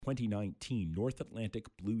2019 North Atlantic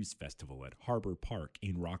Blues Festival at Harbor Park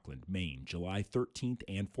in Rockland, Maine, July 13th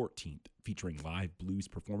and 14th, featuring live blues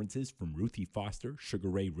performances from Ruthie Foster, Sugar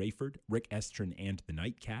Ray Rayford, Rick Estrin and the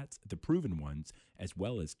Nightcats, The Proven Ones, as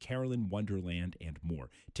well as Carolyn Wonderland and more.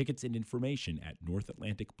 Tickets and information at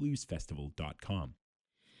northatlanticbluesfestival.com.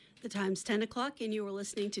 The time's 10 o'clock, and you are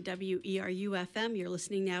listening to WERU-FM. You're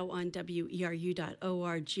listening now on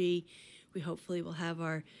WERU.org. We hopefully will have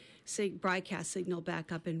our broadcast signal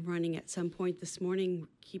back up and running at some point this morning.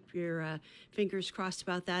 Keep your fingers crossed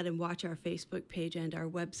about that, and watch our Facebook page and our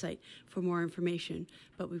website for more information.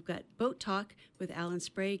 But we've got Boat Talk with Alan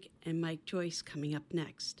Sprague and Mike Joyce coming up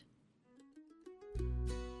next.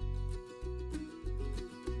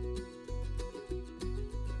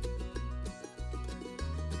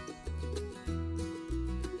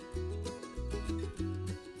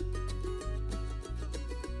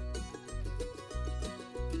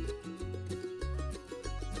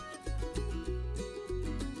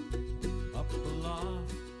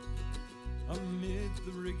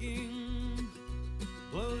 The rigging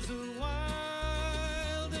blows a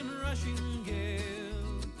wild and rushing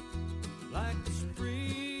gale, like the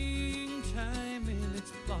springtime in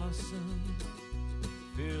its blossom,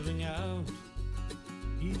 filling out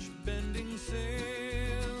each bending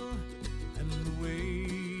sail, and the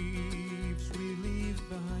waves we leave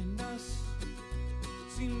behind us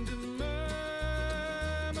seem to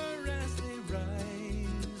murmur as they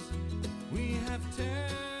rise. We have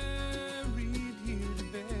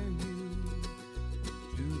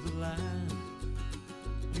land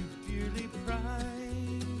you dearly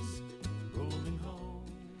prize, rolling home.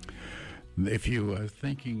 If you are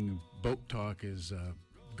thinking Boat Talk is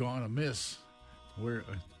gone amiss,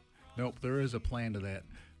 nope, there is a plan to that.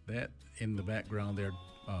 That in the background there,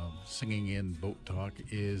 singing in Boat Talk,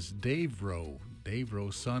 is Dave Rowe. Dave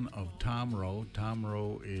Rowe, son of Tom Rowe. Tom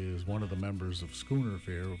Rowe is one of the members of Schooner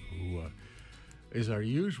Fair, who is our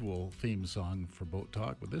usual theme song for Boat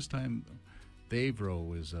Talk, but this time Dave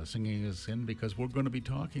Rowe is singing us in because we're going to be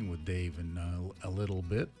talking with Dave in a little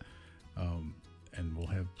bit, and we'll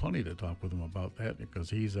have plenty to talk with him about that because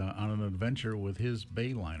he's on an adventure with his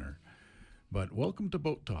Bayliner. But welcome to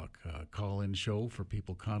Boat Talk, a call-in show for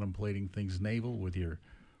people contemplating things naval with your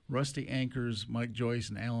rusty anchors, Mike Joyce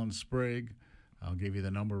and Alan Sprague. I'll give you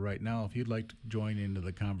the number right now if you'd like to join into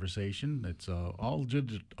the conversation. It's all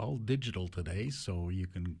digital today, so you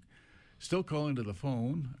can still call into the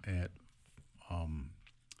phone at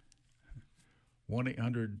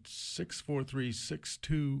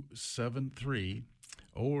 1-800-643-6273,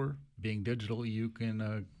 or being digital, you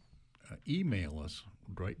can email us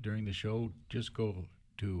right during the show. Just go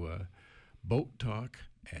to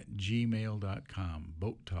boattalk@gmail.com.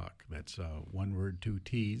 Boat Talk, that's one word, two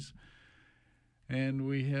T's. And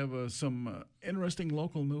we have some interesting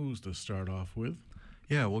local news to start off with.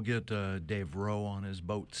 Yeah, we'll get Dave Rowe on his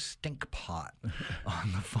boat Stink Pot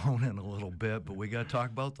on the phone in a little bit, but we got to talk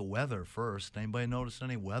about the weather first. Anybody notice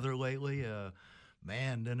any weather lately?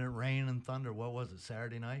 Man, didn't it rain and thunder? What was it,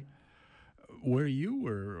 Saturday night? Where you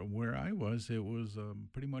were, where I was, it was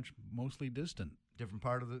pretty much mostly distant. Different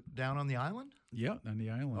part of down on the island? Yeah, on the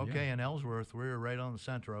island. Okay, yeah. In Ellsworth, we were right on the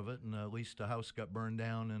center of it, and at least a house got burned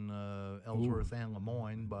down in Ellsworth and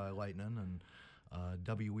Lemoyne by lightning, and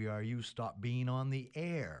WERU stopped being on the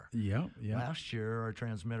air. Yeah. Last year, our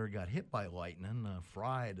transmitter got hit by lightning,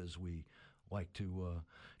 fried, as we like to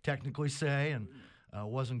technically say, and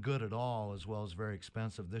wasn't good at all, as well as very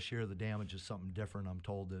expensive. This year, the damage is something different. I'm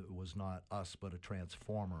told that it was not us, but a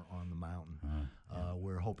transformer on the mountain.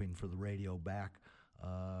 We're hoping for the radio back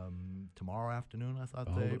tomorrow afternoon, I thought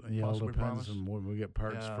they possibly promised. And when we get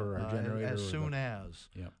parts for our generator. As soon as.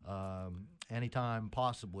 Anytime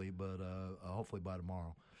possibly, but hopefully by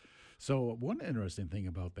tomorrow. So one interesting thing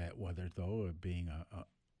about that weather, though, being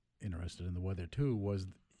interested in the weather too, was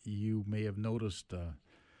you may have noticed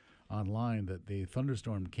online that the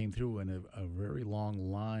thunderstorm came through in a very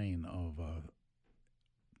long line of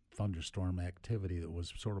thunderstorm activity that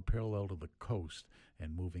was sort of parallel to the coast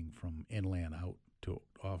and moving from inland out to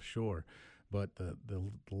offshore. But the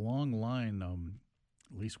long line,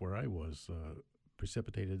 at least where I was,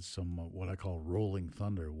 precipitated some what I call rolling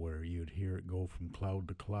thunder, where you'd hear it go from cloud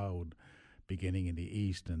to cloud, beginning in the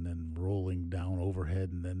east and then rolling down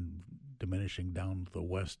overhead and then diminishing down to the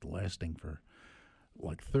west, lasting for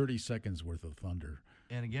like 30 seconds worth of thunder.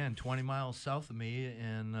 And again, 20 miles south of me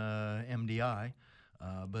in MDI,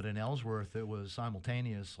 But in Ellsworth, it was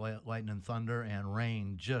simultaneous lightning and thunder and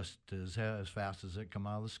rain just as fast as it come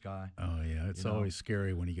out of the sky. Oh, yeah. It's always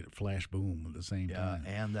scary when you get a flash boom at the same time.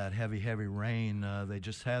 And that heavy, heavy rain. They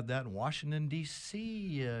just had that in Washington,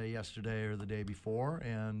 D.C. Yesterday or the day before,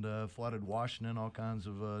 and flooded Washington. All kinds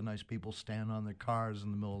of nice people standing on their cars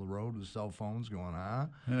in the middle of the road with cell phones going, huh?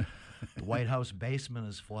 The White House basement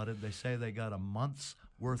is flooded. They say they got a month's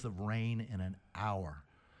worth of rain in an hour.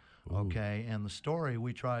 Ooh. Okay, and the story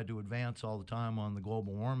we try to advance all the time on the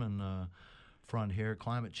global warming front here,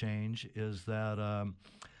 climate change, is that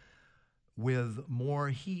with more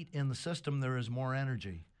heat in the system, there is more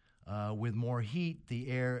energy. With more heat, the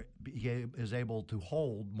air is able to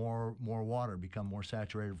hold more water, become more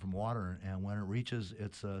saturated from water, and when it reaches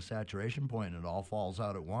its saturation point and it all falls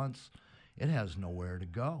out at once, it has nowhere to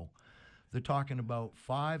go. They're talking about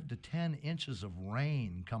 5 to 10 inches of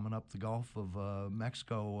rain coming up the Gulf of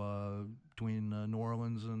Mexico between New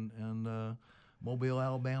Orleans and Mobile,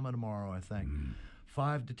 Alabama tomorrow, I think.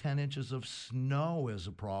 5 to 10 inches of snow is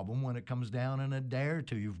a problem when it comes down in a day or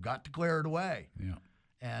two. You've got to clear it away. Yeah.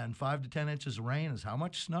 And 5 to 10 inches of rain is how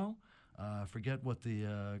much snow? I forget what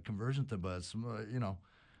the conversion thing was,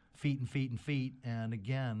 feet and feet and feet. And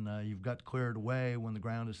again, you've got to clear it away. When the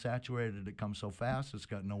ground is saturated, it comes so fast, it's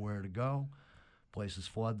got nowhere to go. Places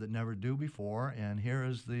flood that never do before. And here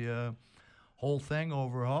is the whole thing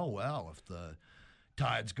over, if the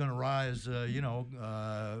tide's going to rise,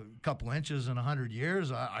 a couple inches in 100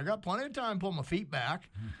 years, I got plenty of time to pull my feet back.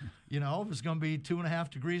 If it's going to be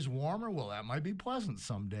 2.5 degrees warmer, well, that might be pleasant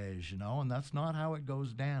some days, and that's not how it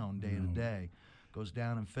goes down day to day. Goes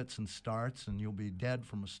down in fits and starts, and you'll be dead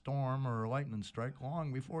from a storm or a lightning strike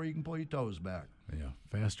long before you can pull your toes back. Yeah,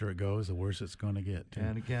 faster it goes, the worse it's going to get, too.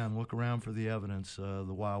 And again, look around for the evidence. The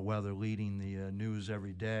wild weather leading the news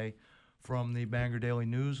every day. From the Bangor Daily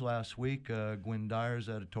News last week, Gwyn Dyer's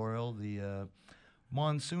editorial, the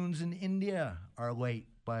monsoons in India are late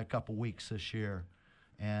by a couple weeks this year,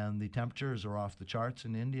 and the temperatures are off the charts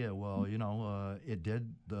in India. Well,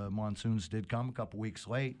 the monsoons did come a couple weeks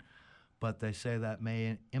late, but they say that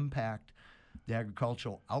may impact the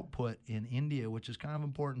agricultural output in India, which is kind of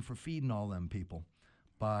important for feeding all them people,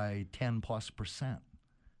 by 10+%,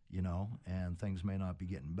 and things may not be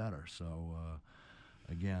getting better. So,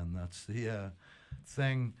 again, that's the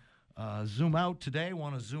thing. Zoom out today.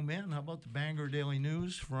 Want to zoom in? How about the Bangor Daily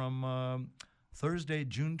News from Thursday,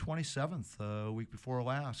 June 27th, week before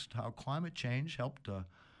last, how climate change helped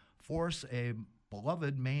force a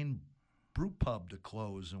beloved Maine brew pub to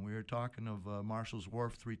close. And we were talking of Marshall's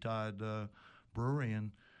Wharf Three-Tide Brewery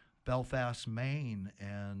in Belfast, Maine.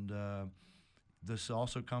 And this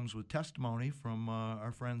also comes with testimony from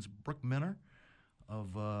our friends Brooke Minner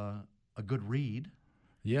of A Good Read.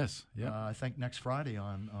 Yes, yeah. I think next Friday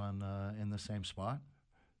on in the same spot.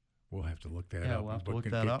 We'll have to look that up. Yeah, we'll have to look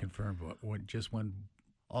that up. Confirmed. Just when.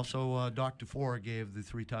 Also, Dr. Four gave the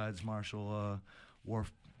Three Tides Marshall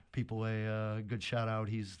Wharf people a good shout out.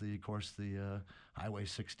 He's of course the Highway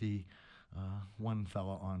 60 one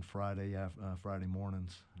fella on Friday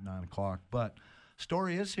mornings, 9 o'clock. But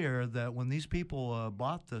story is here that when these people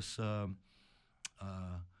bought this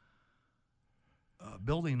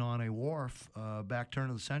building on a wharf back turn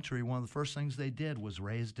of the century, one of the first things they did was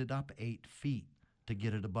raised it up 8 feet to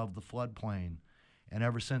get it above the floodplain. And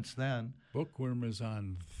ever since then... Bookworm is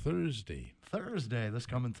on Thursday. This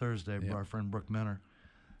coming Thursday, Yep. Our friend Brooke Minner.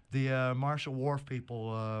 The Marshall Wharf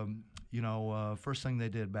people, first thing they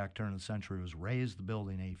did back turn of the century was raise the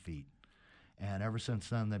building 8 feet. And ever since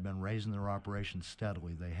then, they've been raising their operations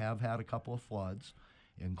steadily. They have had a couple of floods,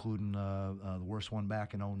 including the worst one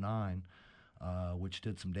back in 2009, which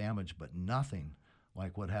did some damage, but nothing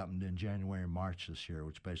like what happened in January and March this year,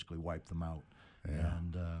 which basically wiped them out. Yeah.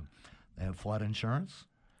 And they have flood insurance.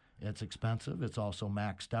 It's expensive. It's also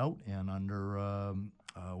maxed out and under,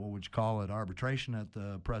 what would you call it, arbitration at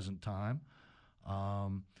the present time.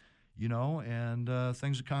 And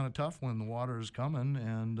things are kind of tough when the water is coming,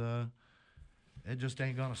 and it just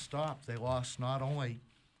ain't going to stop. They lost not only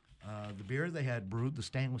the beer they had brewed, the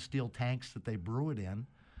stainless steel tanks that they brew it in.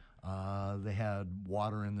 They had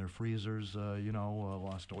water in their freezers,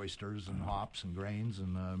 lost oysters and hops and grains.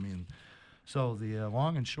 And, so the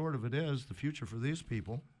long and short of it is the future for these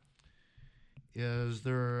people is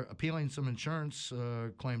they're appealing some insurance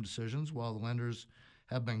claim decisions while the lenders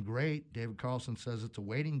have been great. David Carlson says it's a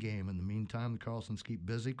waiting game. In the meantime, the Carlsons keep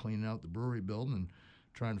busy cleaning out the brewery building and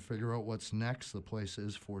trying to figure out what's next. The place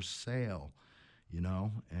is for sale,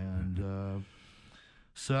 and...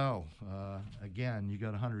 So, again, you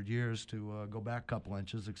got 100 years to go back a couple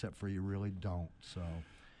inches, except for you really don't. So,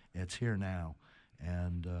 it's here now.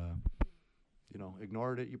 And,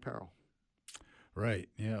 ignore it at your peril. Right.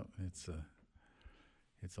 Yeah.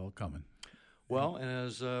 It's all coming. Well, and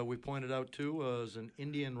as we pointed out too, is an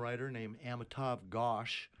Indian writer named Amitav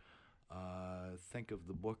Ghosh. Think of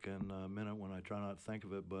the book in a minute when I try not to think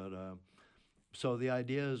of it, but so the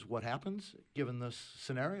idea is what happens given this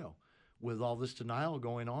scenario with all this denial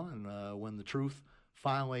going on when the truth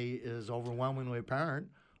finally is overwhelmingly apparent.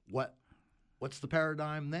 What's the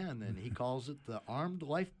paradigm then? And he calls it the armed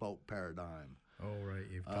lifeboat paradigm. Oh, right.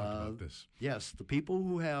 You've talked about this. Yes, the people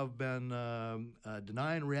who have been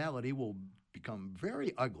denying reality will become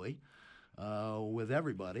very ugly with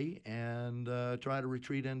everybody and try to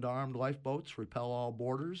retreat into armed lifeboats, repel all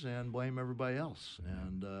borders, and blame everybody else.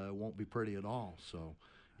 And it won't be pretty at all. So,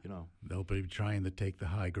 They'll be trying to take the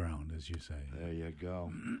high ground, as you say. There you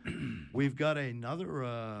go. We've got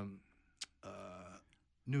another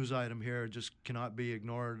news item here, just cannot be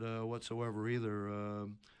ignored whatsoever either,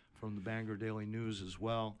 from the Bangor Daily News as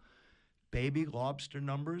well. Baby lobster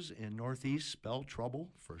numbers in Northeast spell trouble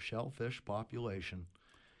for shellfish population.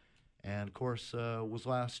 And, of course, was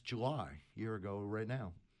last July, a year ago right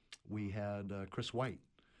now. We had Chris White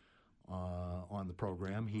on the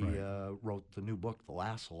program. He wrote the new book, The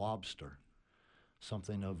Last Lobster,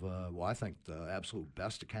 something of, I think the absolute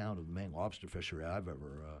best account of the Maine lobster fishery I've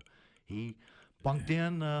ever. He bunked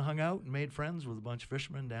in, hung out, and made friends with a bunch of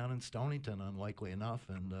fishermen down in Stonington, unlikely enough,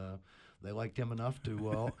 and they liked him enough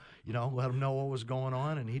to, let him know what was going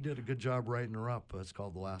on, and he did a good job writing her up. It's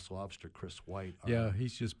called The Last Lobster, Chris White. Yeah,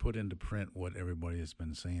 he's just put into print what everybody has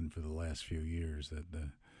been saying for the last few years, that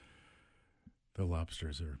the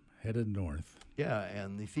lobsters are headed north. Yeah,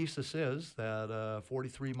 and the thesis is that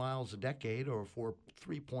 43 miles a decade, or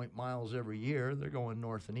 3 miles every year, they're going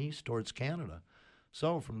north and east towards Canada.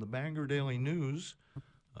 So from the Bangor Daily News,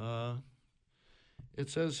 it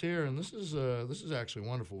says here, and this is actually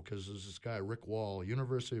wonderful because there's this guy, Rick Wall,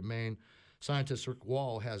 University of Maine scientist Rick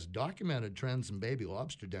Wall, has documented trends in baby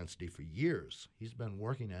lobster density for years. He's been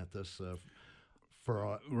working at this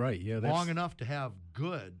for long enough to have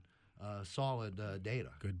good, solid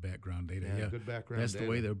data. Good background data, yeah. Good background That's data. the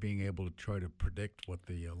way they're being able to try to predict what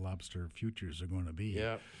the lobster futures are going to be.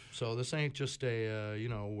 Yeah. So this ain't just a,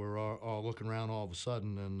 we're all looking around all of a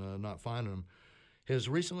sudden and not finding them. His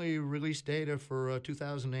recently released data for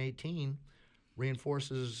 2018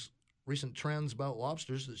 reinforces recent trends about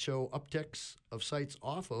lobsters that show upticks of sites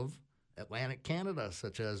off of Atlantic Canada,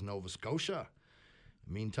 such as Nova Scotia.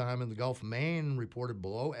 Meantime, in the Gulf of Maine, reported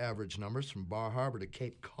below average numbers from Bar Harbor to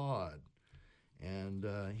Cape Cod. And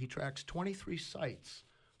he tracks 23 sites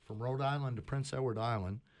from Rhode Island to Prince Edward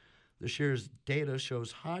Island. This year's data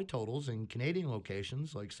shows high totals in Canadian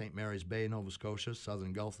locations like St. Mary's Bay, Nova Scotia,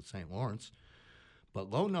 Southern Gulf of St. Lawrence, but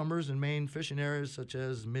low numbers in Maine fishing areas such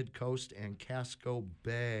as Mid-Coast and Casco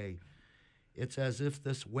Bay. It's as if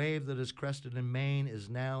this wave that is crested in Maine is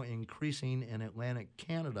now increasing in Atlantic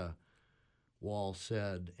Canada, Wall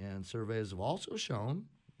said. And surveys have also shown,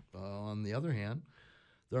 on the other hand,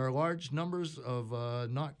 there are large numbers of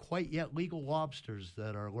not quite yet legal lobsters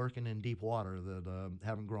that are lurking in deep water that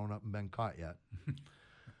haven't grown up and been caught yet.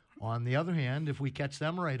 On the other hand, if we catch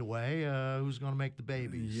them right away, who's going to make the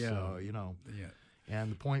babies? Yeah. So, Yeah. And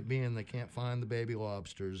the point being, they can't find the baby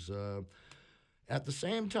lobsters. At the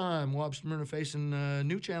same time, lobstermen are facing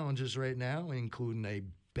new challenges right now, including a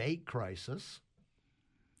bait crisis.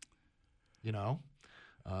 I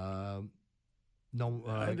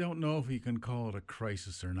don't know if you can call it a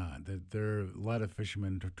crisis or not. There are a lot of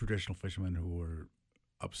fishermen, traditional fishermen, who are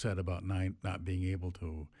upset about not being able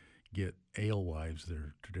to get alewives,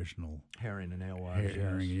 their traditional herring and alewives.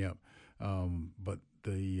 Herring, yep. But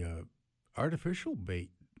the artificial bait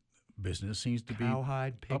business seems to be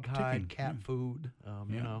cowhide, pig upticking. hide, cat food.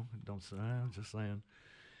 Don't say. I'm just saying.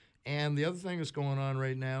 And the other thing that's going on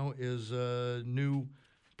right now is new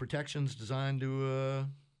protections designed to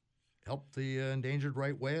help the endangered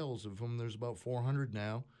right whales, of whom there's about 400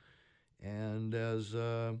 now. And as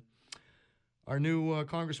our new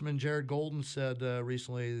Congressman Jared Golden said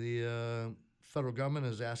recently, the federal government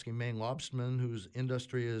is asking Maine lobstermen, whose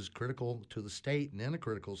industry is critical to the state and in a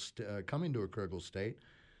critical coming to a critical state,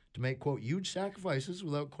 to make, quote, huge sacrifices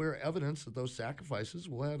without clear evidence that those sacrifices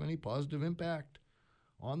will have any positive impact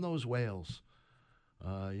on those whales.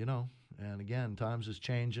 And again, times is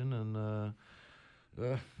changing, and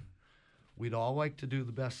we'd all like to do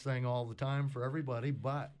the best thing all the time for everybody,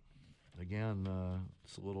 but again,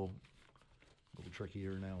 it's a little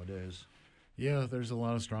trickier nowadays. Yeah, there's a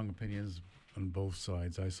lot of strong opinions on both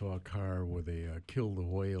sides. I saw a car with a Kill the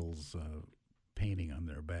Whales painting on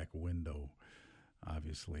their back window.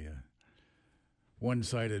 Obviously, a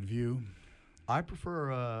one-sided view. I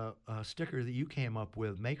prefer a sticker that you came up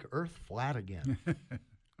with, Make Earth Flat Again.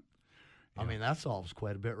 I mean, that solves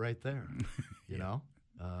quite a bit right there. You know?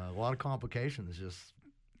 A lot of complications, just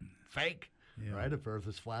fake, right, if Earth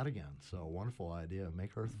is flat again. So, wonderful idea.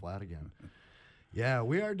 Make Earth flat again. Yeah,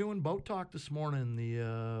 we are doing Boat Talk this morning.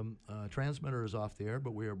 The transmitter is off the air,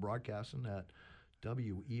 but we are broadcasting at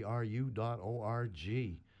weru.org.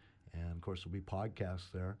 And, of course, there'll be podcasts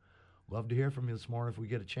there. Love to hear from you this morning if we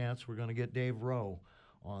get a chance. We're going to get Dave Rowe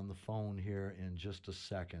on the phone here in just a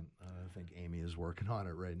second. I think Amy is working on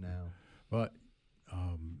it right now. But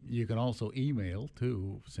you can also email,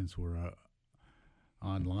 too, since we're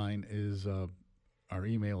online, is our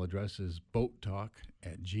email address is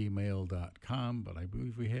boattalk@gmail.com. But I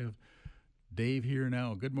believe we have Dave here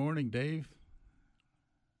now. Good morning, Dave.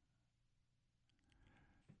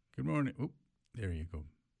 Good morning. Oop, there you go.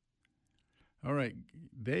 All right,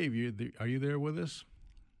 Dave, are you there with us?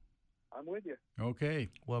 I'm with you.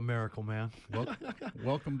 Okay. What a miracle, man.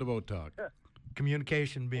 Welcome to Boat Talk.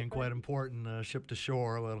 Communication being quite important, ship to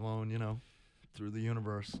shore, let alone, through the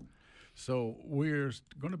universe. So we're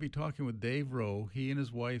going to be talking with Dave Rowe. He and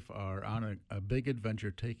his wife are on a big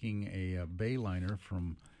adventure, taking a Bayliner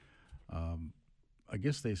from, I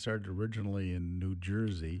guess they started originally in New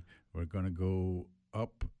Jersey. We're going to go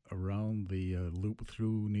up around the loop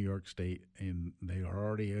through New York State, and they are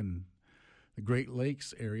already in the Great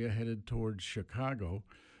Lakes area, headed towards Chicago.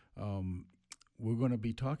 We're going to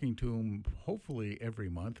be talking to them hopefully every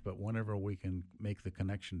month, but whenever we can make the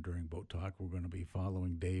connection during Boat Talk, we're going to be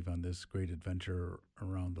following Dave on this great adventure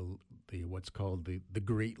around the what's called the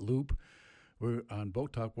Great Loop. We're on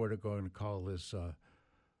Boat Talk. We're going to call this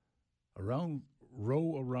Row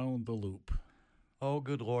Around the Loop. Oh,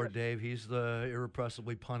 good Lord, Dave. He's the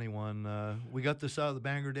irrepressibly punny one. We got this out of the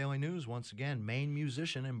Bangor Daily News once again. Maine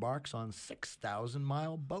musician embarks on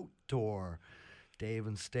 6,000-mile boat tour. Dave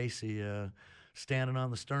and Stacy standing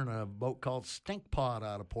on the stern of a boat called Stink Pot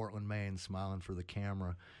out of Portland, Maine, smiling for the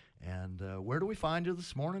camera. And where do we find you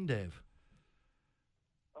this morning, Dave?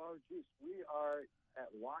 Oh, geez. We are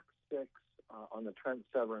at Lock 6 on the Trent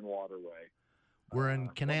Severn Waterway. We're in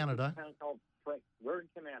Canada. We're in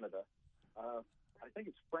Canada. I think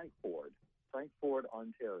it's Frankford,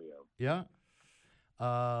 Ontario. Yeah.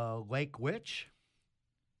 Lake which?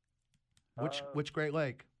 Which Great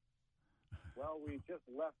Lake? Well, we just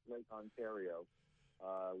left Lake Ontario.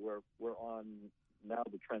 We're on now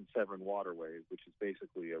the Trent Severn Waterway, which is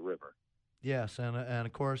basically a river. Yes, and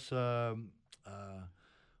of course we'll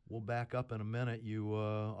back up in a minute. You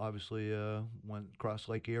obviously went across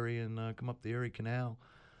Lake Erie and come up the Erie Canal.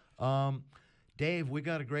 Dave, we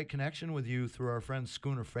got a great connection with you through our friend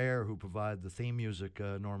Schooner Fair, who provide the theme music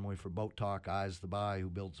normally for Boat Talk. Eyes the Buy, who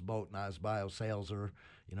builds the boat, and Eyes the Buy, who sails her.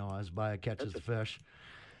 Eyes the Buy catches the fish.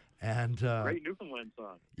 And great Newfoundland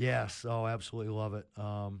song. Yes, absolutely love it.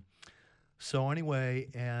 So anyway,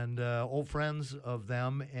 and old friends of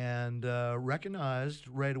them, and recognized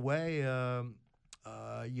right away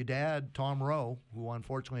your dad, Tom Rowe, who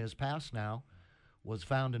unfortunately has passed now, was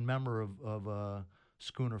founding member of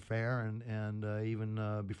Schooner Fair, and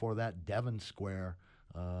even before that, Devon Square.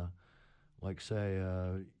 Like say,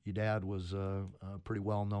 your dad was a pretty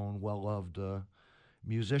well-known, well-loved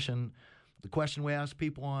musician. The question we ask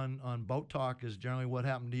people on Boat Talk is generally what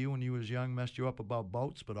happened to you when you was young, messed you up about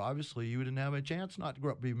boats, but obviously you didn't have a chance not to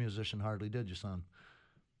grow up to be a musician, hardly did you, son?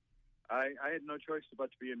 I had no choice but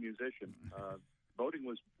to be a musician. Boating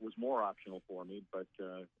was more optional for me, but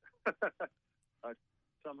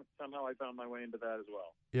somehow I found my way into that as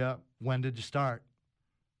well. Yeah. When did you start?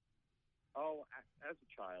 Oh, as a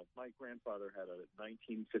child. My grandfather had a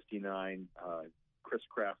 1959 Chris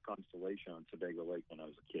Craft Constellation on Sebago Lake when I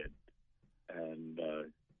was a kid. And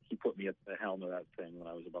he put me at the helm of that thing when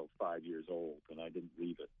I was about 5 years old, and I didn't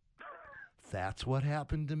leave it. That's what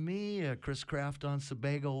happened to me. Chris Craft on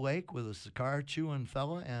Sebago Lake with a cigar-chewing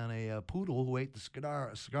fella and a poodle who ate the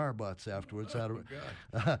cigar butts afterwards. Oh,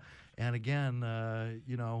 God. And again,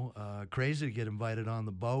 crazy to get invited on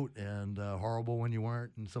the boat, and horrible when you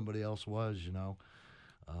weren't and somebody else was,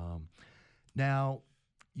 Now,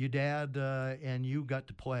 your dad and you got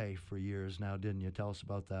to play for years now, didn't you? Tell us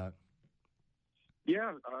about that.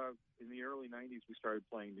 Yeah, in the early 90s, we started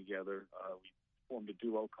playing together. We formed a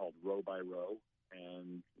duo called Row by Row,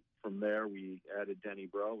 and from there we added Denny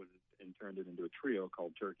Bro and turned it into a trio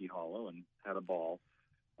called Turkey Hollow, and had a ball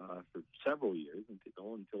for several years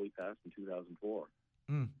until he passed in 2004.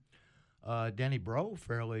 Denny Bro,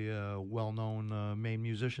 fairly well-known Maine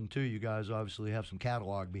musician too. You guys obviously have some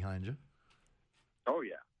catalog behind you. Oh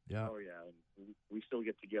yeah, yeah. And we still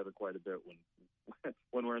get together quite a bit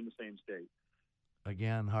when we're in the same state.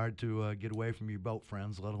 again, hard to get away from your boat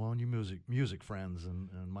friends, let alone your music friends, in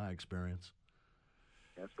my experience.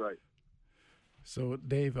 That's right. So,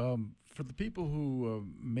 Dave, for the people who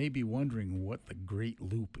may be wondering what the Great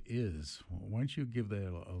Loop is, why don't you give that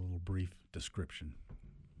a little brief description?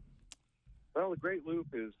 Well, the Great Loop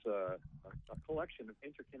is a collection of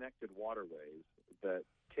interconnected waterways that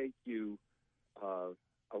take you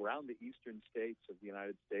around the eastern states of the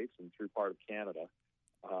United States and through part of Canada.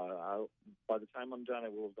 By the time I'm done, I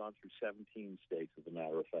will have gone through 17 states, as a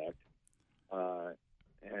matter of fact.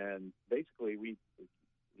 And basically,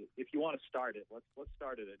 if you want to start it, let's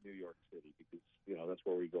start it at New York City, because that's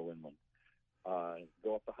where we go inland.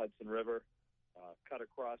 Go up the Hudson River, cut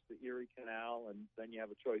across the Erie Canal, and then you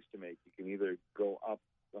have a choice to make. You can either go up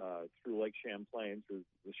through Lake Champlain, through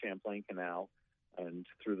the Champlain Canal, and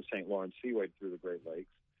through the St. Lawrence Seaway through the Great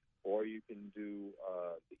Lakes, or you can do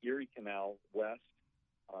the Erie Canal west,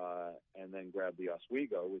 and then grab the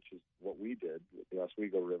Oswego, which is what we did with the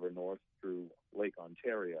Oswego River north through Lake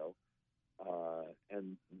Ontario,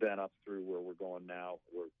 and then up through where we're going now.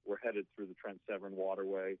 We're headed through the Trent Severn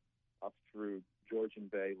Waterway, up through Georgian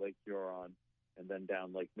Bay, Lake Huron, and then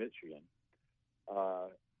down Lake Michigan.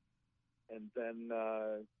 And then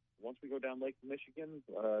once we go down Lake Michigan,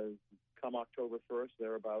 come October 1st,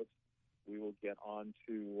 thereabouts, we will get on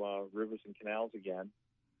to rivers and canals again.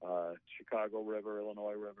 Chicago River,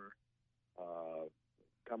 Illinois River,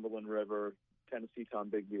 Cumberland River,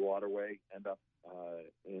 Tennessee-Tombigbee Waterway, end up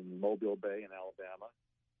in Mobile Bay in Alabama.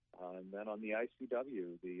 And then on the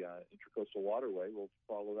ICW, the Intracoastal Waterway, we'll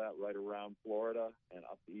follow that right around Florida and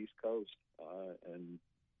up the East Coast. And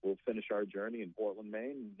we'll finish our journey in Portland,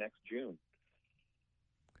 Maine next June.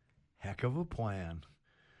 Heck of a plan.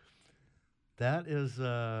 That is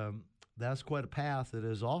that's quite a path. It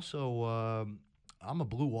is also, I'm a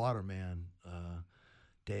blue water man,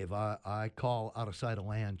 Dave. I call Out of Sight of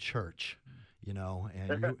Land church,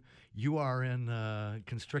 and you are in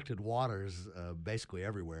constricted waters basically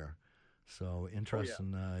everywhere. So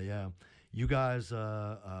interesting, yeah. You guys,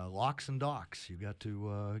 locks and docks. You got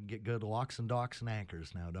to get good locks and docks and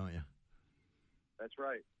anchors now, don't you? That's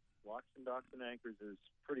right. Locks and docks and anchors is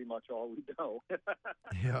pretty much all we know.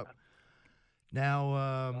 Yep.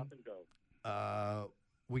 Now, Stop and go.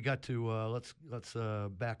 we got to let's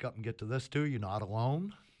back up and get to this too. You're not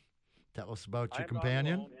alone. Tell us about your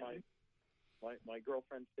companion. Not alone. My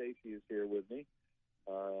girlfriend Stacy is here with me,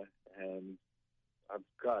 and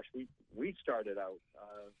we started out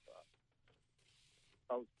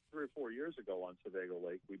about 3 or 4 years ago on Sebago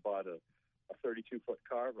Lake. We bought a 32-foot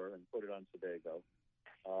carver and put it on Sebago.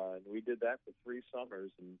 And we did that for 3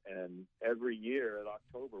 summers, and every year at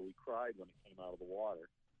October we cried when it came out of the water.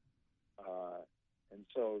 And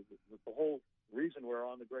so the whole reason we're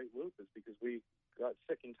on the Great Loop is because we got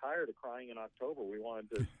sick and tired of crying in October. We wanted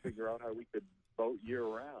to figure out how we could boat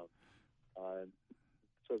year-round.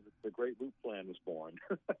 So the Great Loop plan was born.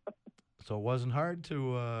 So it wasn't hard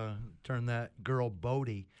to turn that girl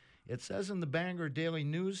boaty. It says in the Bangor Daily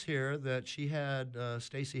News here that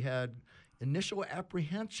Stacy had initial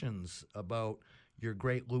apprehensions about your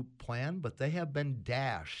Great Loop plan, but they have been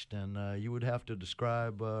dashed. And you would have to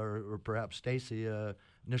describe, or perhaps Stacy,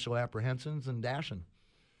 initial apprehensions and dashing.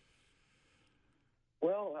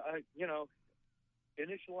 Well,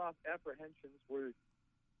 initial apprehensions were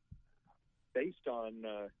based on,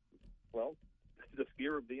 the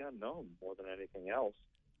fear of the unknown more than anything else.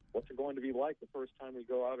 What's it going to be like the first time we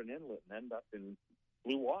go out an inlet and end up in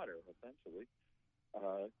blue water, essentially,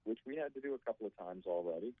 which we had to do a couple of times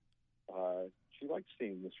already. She likes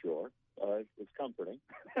seeing the shore. It's comforting.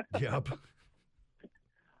 Yep.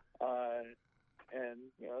 So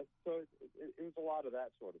it was a lot of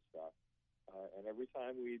that sort of stuff. And every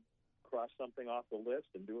time we'd cross something off the list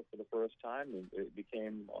and do it for the first time, it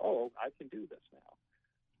became, I can do this now.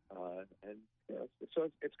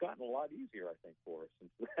 So it's gotten a lot easier, I think, for us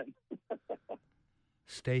since then.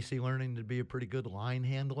 Stacy learning to be a pretty good line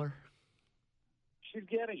handler? She's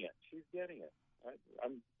getting it.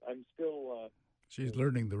 I'm still. She's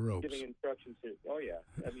learning the ropes. Giving instructions. Oh yeah.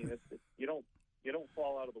 I mean, you don't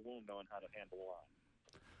fall out of the womb knowing how to handle a line.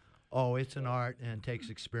 Oh, it's an art and takes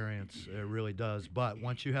experience. It really does. But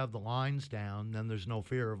once you have the lines down, then there's no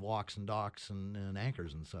fear of locks and docks and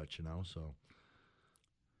anchors and such, So.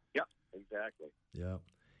 Yeah, exactly. Yeah.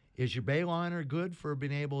 Is your bayliner good for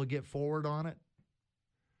being able to get forward on it?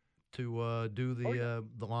 To do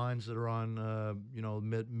the lines that are on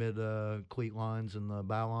mid cleat lines and the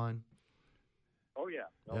bow line. Oh yeah,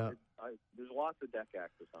 there's lots of deck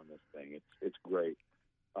access on this thing. It's great.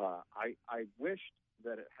 I wished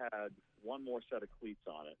that it had one more set of cleats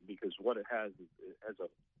on it, because what it has is it has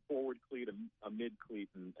forward cleat, a mid cleat,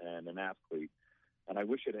 and an aft cleat. And I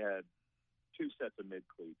wish it had 2 sets of mid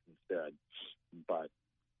cleats instead. But,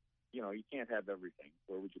 you know, you can't have everything.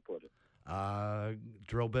 Where would you put it?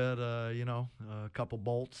 Drill bit, a couple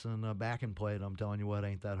bolts and a backing plate. I'm telling you what,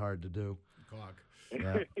 ain't that hard to do. Caulk.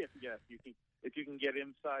 Yeah. Yeah, if you can get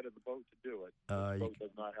inside of the boat to do it. The boat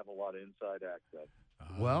does not have a lot of inside access.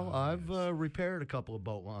 Well, I've repaired a couple of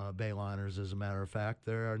boat bay liners, as a matter of fact.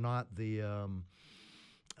 There are not the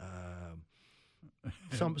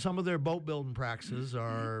some of their boat building practices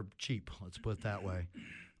are cheap. Let's put it that way.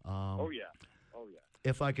 Oh yeah.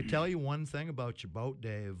 If I could tell you one thing about your boat,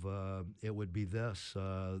 Dave, it would be this: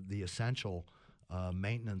 the essential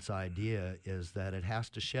maintenance idea is that it has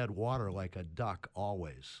to shed water like a duck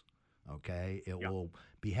always. Okay, it will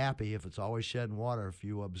be happy if it's always shedding water. If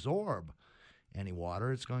you absorb any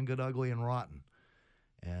water, it's going to get ugly and rotten.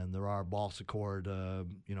 And there are balsa cord,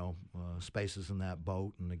 spaces in that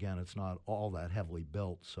boat. And again, it's not all that heavily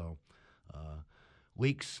built, so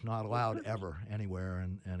leaks not allowed ever anywhere.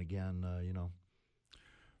 And again,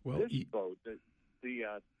 Well, this boat, the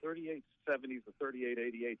 3870s, the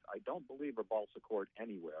 3888s, I don't believe are balsa cord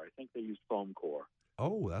anywhere. I think they use foam core.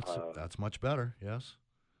 oh, that's much better. Yes.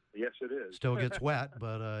 Yes, it is. Still gets wet,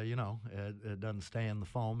 but it doesn't stay in the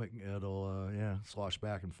foam. It'll slosh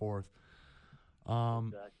back and forth.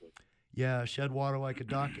 Exactly. Yeah, shed water like a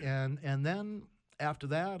duck, and then after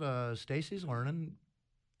that, Stacy's learning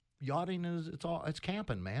yachting it's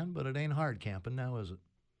camping, man, but it ain't hard camping now, is it?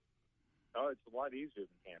 Oh, it's a lot easier than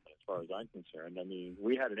camping, as far as I'm concerned. I mean,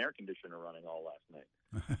 we had an air conditioner running all last night.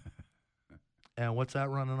 And what's that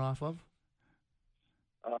running off of?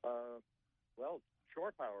 Well,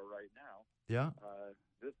 shore power right now. Yeah.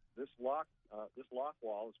 This lock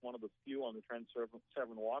wall is one of the few on the Trent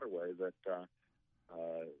Severn Waterway that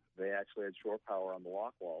they actually had shore power on the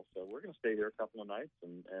lock wall. So we're going to stay here a couple of nights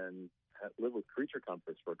and live with creature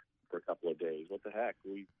comforts for a couple of days. What the heck?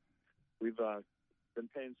 We've been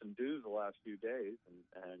paying some dues the last few days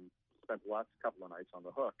and spent the last couple of nights on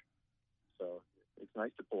the hook. So it's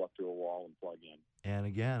nice to pull up to a wall and plug in. And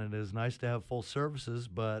again, it is nice to have full services,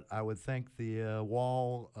 but I would think the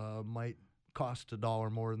wall might cost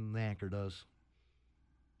 $1 more than the anchor does.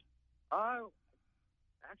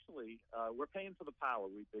 Actually, we're paying for the power.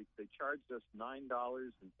 They charged us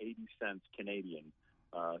 $9.80 Canadian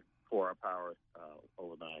for our power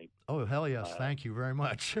overnight. Oh, hell yes. Thank you very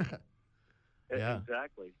much. Yeah.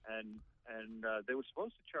 Exactly. And they were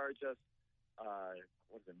supposed to charge us,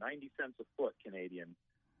 90 cents a foot Canadian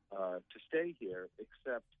to stay here,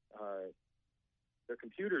 except their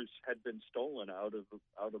computers had been stolen out of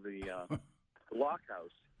the lock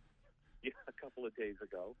house a couple of days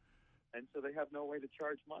ago, and so they have no way to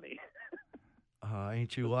charge money.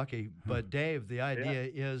 Ain't you lucky? But Dave, the idea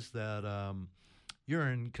is that you're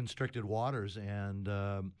in constricted waters, and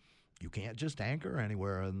you can't just anchor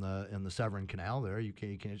anywhere in the Severn Canal. There, you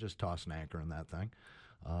can't just toss an anchor in that thing.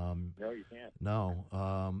 No, you can't. No,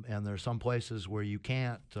 and there's some places where you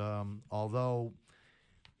can't. Although,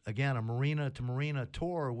 again, a marina-to-marina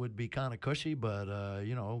tour would be kind of cushy, but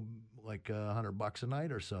like $100 a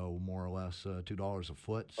night or so, more or less, $2 a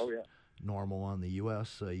foot. Oh yeah. Normal on the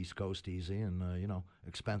U.S. East Coast, easy, and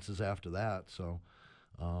expenses after that. So,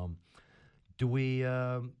 do we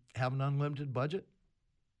have an unlimited budget?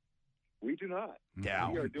 We do not.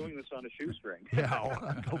 Yeah. We are doing this on a shoestring.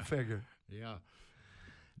 Yeah, go figure. Yeah.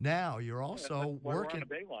 Now you're also working.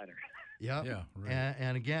 We're on a bayliner. Yeah, Yeah, right.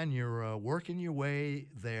 And again, you're working your way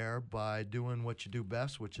there by doing what you do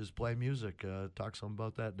best, which is play music. Talk some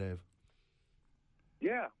about that, Dave.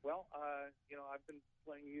 Yeah, well, I've been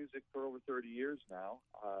playing music for over 30 years now.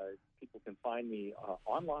 People can find me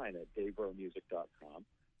online at daveromusic.com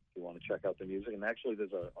if you want to check out the music. And actually,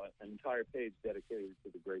 there's an entire page dedicated to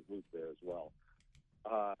the Great Loop there as well.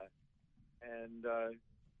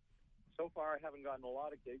 So far, I haven't gotten a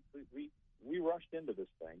lot of gigs. We rushed into this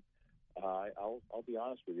thing. I'll be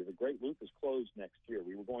honest with you. The Great Loop is closed next year.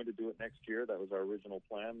 We were going to do it next year. That was our original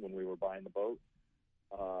plan when we were buying the boat.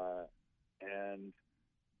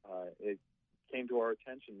 It came to our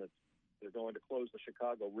attention that they're going to close the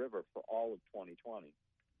Chicago River for all of 2020.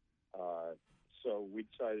 So we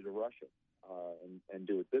decided to rush it and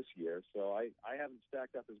do it this year. So I haven't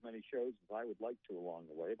stacked up as many shows as I would like to along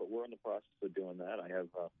the way, but we're in the process of doing that. I have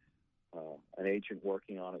an agent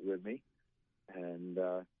working on it with me, and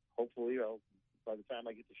hopefully by the time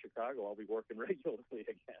I get to Chicago, I'll be working regularly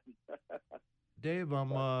again. Dave, I'm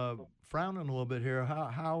frowning a little bit here.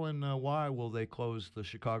 How and why will they close the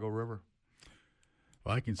Chicago River?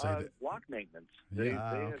 I can say that. Lock maintenance. Yeah. They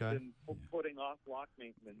Okay. have been putting off lock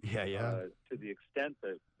maintenance Yeah. to the extent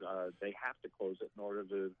that they have to close it in order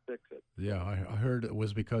to fix it. Yeah, I heard it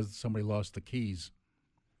was because somebody lost the keys.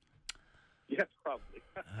 Yes, probably.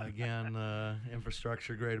 Again,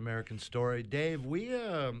 infrastructure, great American story. Dave, we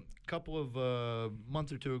a couple of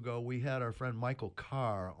month or two ago, we had our friend Michael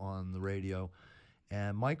Carr on the radio,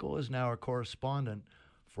 and Michael is now a correspondent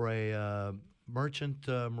for a merchant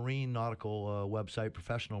marine nautical website,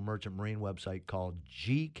 professional merchant marine website called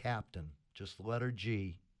G Captain, just the letter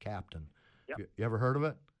G, Captain. Yep. You ever heard of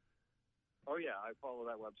it? Oh, yeah, I follow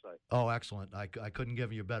that website. Oh, excellent. I couldn't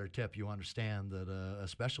give you a better tip. You understand that,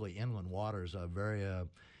 especially inland waters, I'm very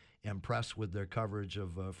impressed with their coverage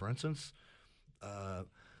of, for instance,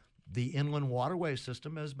 the inland waterway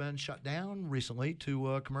system has been shut down recently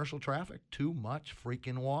to commercial traffic. Too much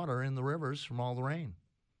freaking water in the rivers from all the rain.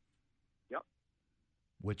 Yep.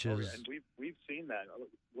 Which Oh, is, and we've seen that.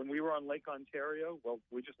 When we were on Lake Ontario, well,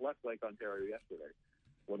 we just left Lake Ontario yesterday.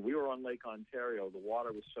 When we were on Lake Ontario, the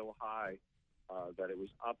water was so high that it was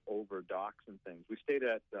up over docks and things. We stayed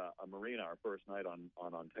at a marina our first night on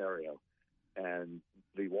Ontario, and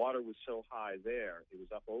the water was so high there, it was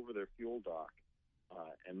up over their fuel dock.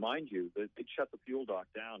 And mind you, they shut the fuel dock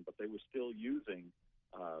down, but they were still using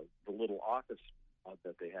the little office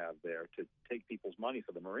that they have there to take people's money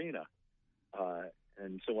for the marina.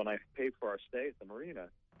 And so when I paid for our stay at the marina,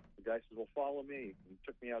 the guy said, well, follow me. And he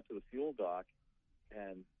took me out to the fuel dock,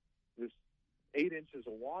 and there's 8 inches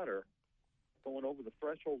of water going over the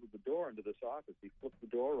threshold of the door into this office. He flipped the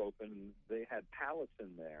door open, and they had pallets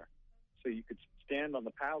in there. So you could stand on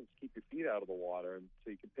the pallets, keep your feet out of the water, and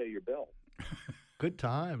so you could pay your bill. good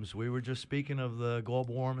times. We were just speaking of the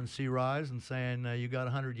global warming sea rise and saying you got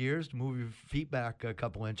 100 years to move your feet back a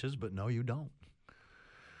couple inches, but no, you don't.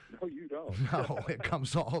 No, you don't. No, it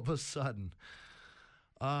comes all of a sudden.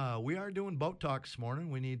 We are doing Boat Talk this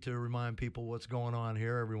morning. We need to remind people what's going on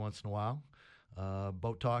here every once in a while.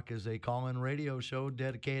 Boat Talk is a call-in radio show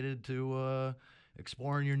dedicated to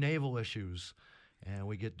exploring your naval issues. And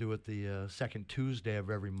we get to do it the second Tuesday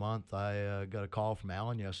of every month. I got a call from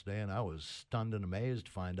Alan yesterday, and I was stunned and amazed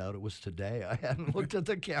to find out it was today. I hadn't looked at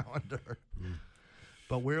the calendar.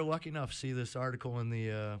 But we're lucky enough to see this article in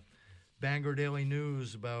the Bangor Daily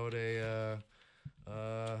News about a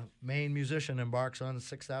Maine musician embarks on a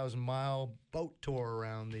 6,000-mile boat tour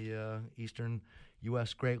around the eastern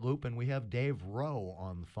U.S. Great Loop. And we have Dave Rowe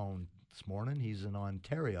on the phone this morning. He's in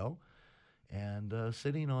Ontario and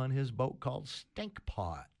sitting on his boat called Stink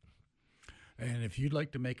Pot. And if you'd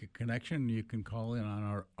like to make a connection, you can call in on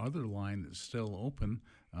our other line that's still open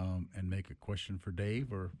and make a question for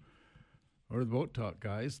Dave or the Boat Talk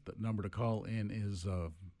guys. The number to call in is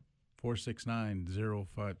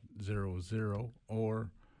 469-0500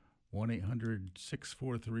 or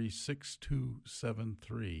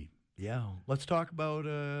 1-800-643-6273. Yeah. Let's talk about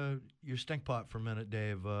your Stink Pot for a minute,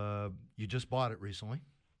 Dave. You just bought it recently.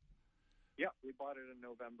 Yeah, we bought it in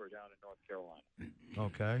November down in North Carolina.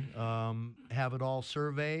 Okay. Have it all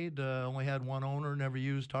surveyed. Only had one owner, never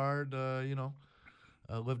used hard,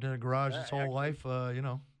 lived in a garage his whole life,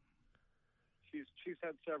 She's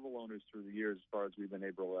had several owners through the years as far as we've been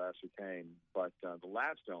able to ascertain. But the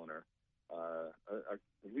last owner, at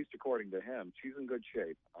least according to him, she's in good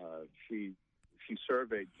shape. She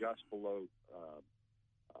surveyed just below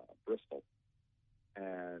Bristol,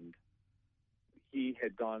 and he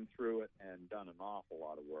had gone through it and done an awful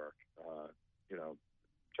lot of work.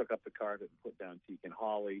 Took up the carpet and put down teak and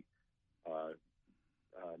holly,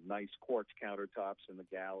 nice quartz countertops in the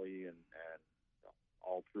galley and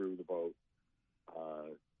all through the boat.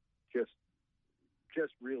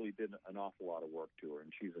 Just really did an awful lot of work to her,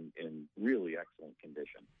 and she's in really excellent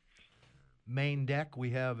condition. Main deck, we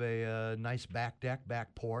have a nice back deck,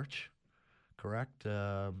 back porch, correct?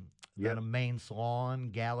 Then a main salon,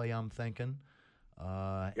 galley, I'm thinking.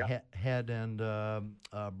 Head and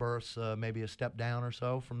berths, maybe a step down or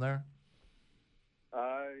so from there?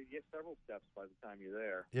 Several steps by the time you're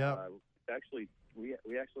there. Yeah. Actually, we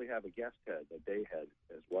actually have a guest head, a day head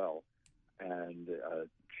as well, and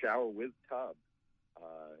shower with tub.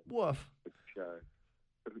 Woof. Which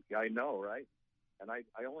I know, right? And I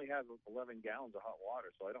only have 11 gallons of hot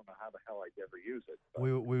water, so I don't know how the hell I'd ever use it. But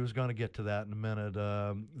We was going to get to that in a minute.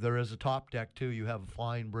 There is a top deck, too. You have a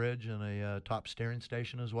flying bridge and a top steering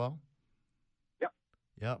station as well?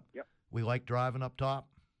 Yep. We like driving up top?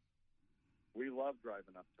 we love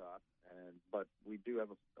driving up top, but we do have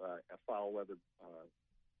a foul weather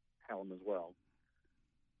helm as well.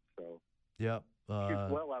 So yep, she's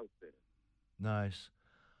well outfitted. Nice.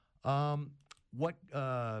 What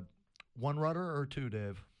one rudder or two,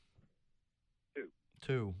 Dave?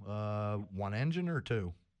 Two. One engine or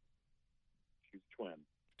two? She's twin.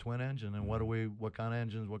 Twin engine. And what kind of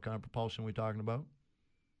engines, what kind of propulsion are we talking about?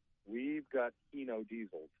 We've got Hino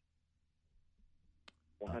diesels,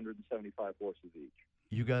 175 horses each.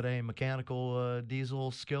 You got a mechanical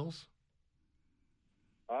diesel skills?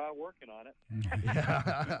 Working on it.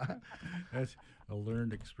 Yeah. That's a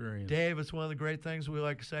learned experience. Dave, it's one of the great things we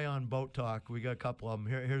like to say on Boat Talk. We got a couple of them.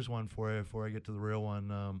 Here's one for you before I get to the real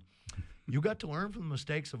one. You got to learn from the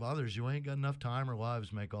mistakes of others. You ain't got enough time or lives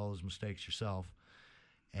to make all those mistakes yourself.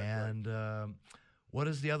 And what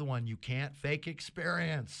is the other one? You can't fake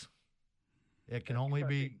experience. It can only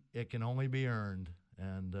be earned.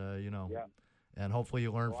 And Yeah. and hopefully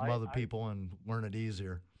you learn from other people and learn it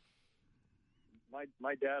easier.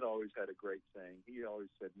 My dad always had a great saying. He always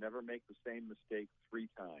said, never make the same mistake 3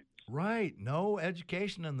 times. Right. No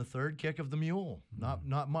education in the third kick of the mule.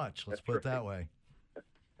 Not much. Let's put it that way.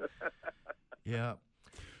 Yeah.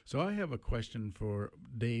 So I have a question for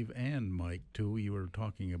Dave and Mike, too. You were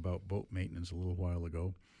talking about boat maintenance a little while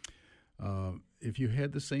ago. If you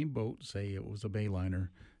had the same boat, say it was a Bayliner,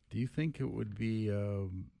 do you think it would be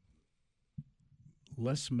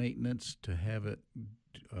less maintenance to have it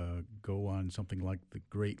go on something like the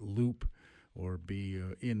Great Loop or be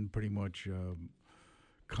in pretty much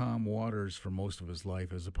calm waters for most of his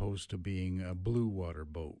life as opposed to being a blue water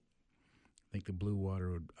boat? I think the blue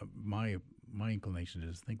water would, my inclination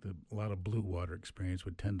is think that a lot of blue water experience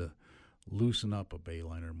would tend to loosen up a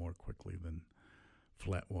Bayliner more quickly than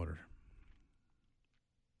flat water.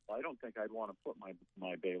 Well, I don't think I'd want to put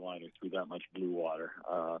my Bayliner through that much blue water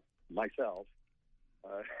myself.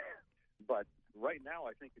 But right now,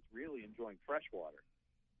 I think it's really enjoying fresh water.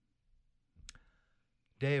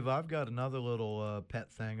 Dave, I've got another little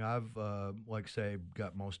pet thing. I've, like say,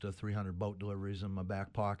 got most of 300 boat deliveries in my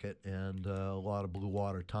back pocket and a lot of blue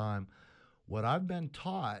water time. What I've been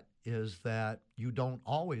taught is that you don't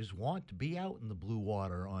always want to be out in the blue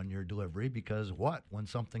water on your delivery because when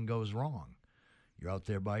something goes wrong? You're out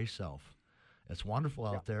there by yourself. It's wonderful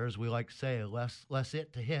out there, as we like to say, less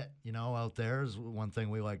it to hit, out there is one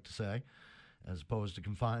thing we like to say, as opposed to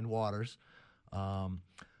confined waters.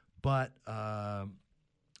 But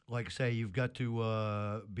like I say, you've got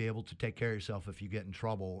to be able to take care of yourself if you get in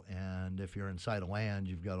trouble. And if you're inside of land,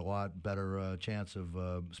 you've got a lot better chance of,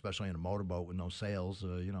 especially in a motorboat with no sails,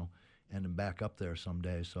 ending back up there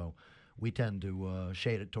someday. So we tend to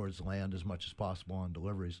shade it towards the land as much as possible on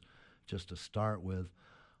deliveries, just to start with.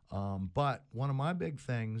 But one of my big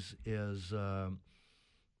things is the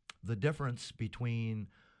difference between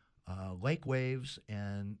lake waves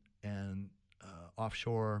and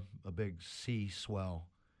offshore, a big sea swell.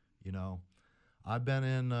 I've been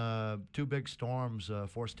in 2 big storms,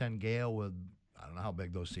 force 10 gale with, I don't know how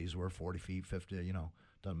big those seas were, 40 feet, 50,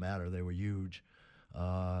 doesn't matter. They were huge.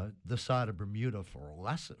 This side of Bermuda,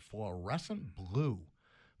 fluorescent blue.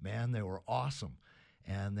 Man, they were awesome.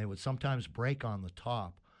 And they would sometimes break on the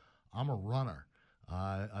top. I'm a runner.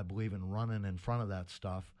 I believe in running in front of that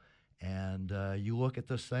stuff. And you look at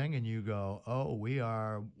this thing and you go, oh, we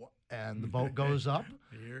are, and the boat goes up,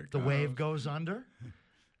 the wave goes under,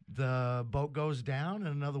 the boat goes down,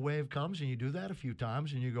 and another wave comes, and you do that a few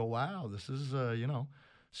times, and you go, wow, this is,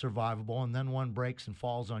 survivable. And then one breaks and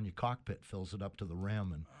falls on your cockpit, fills it up to the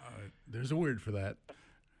rim. And there's a word for that.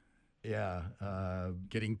 Yeah.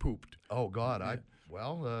 Getting pooped. Oh, God. Yeah.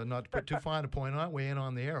 Not to put too fine a point on it, we ain't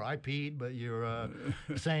on the air. I peed, but you're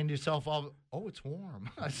saying to yourself, oh, it's warm.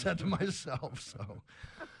 I said to myself, so.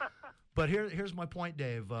 But here's my point,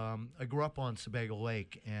 Dave. I grew up on Sebago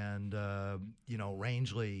Lake and,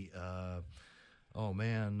 Rangeley,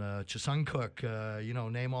 Chesuncook,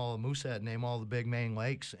 name all the Moosehead, name all the big main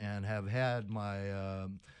lakes, and have had my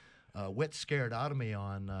wits scared out of me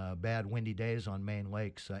on bad windy days on main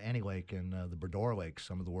lakes, any lake, and the Bredor Lake,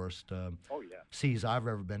 some of the worst seas I've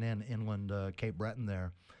ever been in, inland Cape Breton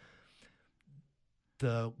there.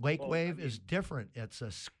 The lake wave is different. It's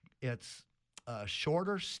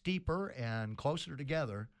shorter, steeper, and closer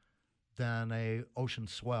together than a ocean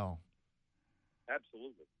swell.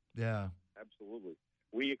 Absolutely. Yeah. Absolutely.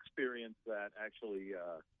 We experienced that actually.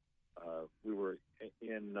 We were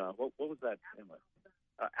in what was that inlet?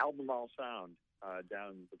 Albemarle Sound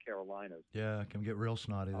down in the Carolinas. Yeah, it can get real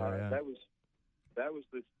snotty there. Yeah. That was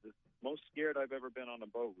the most scared I've ever been on a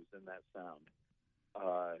boat was in that sound.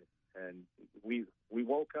 And we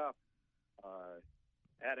woke up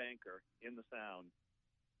at anchor in the sound,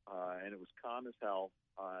 and it was calm as hell,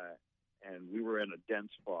 and we were in a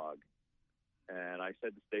dense fog. And I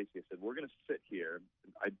said to Stacy, I said, we're going to sit here.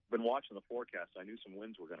 I'd been watching the forecast. I knew some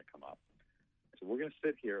winds were going to come up. I said, we're going to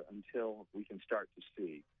sit here until we can start to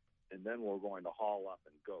see. and then we're going to haul up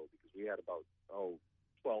and go, because we had about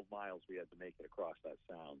 12 miles we had to make it across that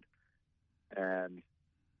sound. And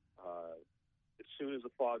as soon as the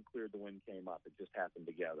fog cleared, the wind came up. It just happened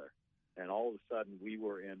together. And all of a sudden, we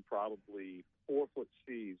were in probably 4-foot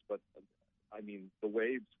seas, but, I mean, the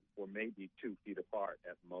waves were maybe 2 feet apart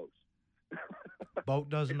at most. Boat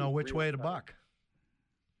doesn't know which way to sudden. buck.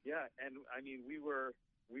 Yeah, and, I mean, we were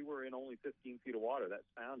in only 15 feet of water. That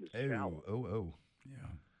sound is Oh, shallow. oh. Yeah.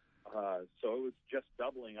 So it was just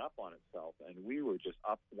doubling up on itself, and we were just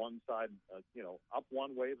up one side, up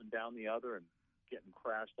one wave and down the other, and getting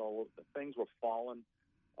crashed all over. The things were falling,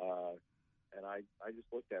 and I just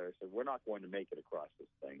looked at her and said, we're not going to make it across this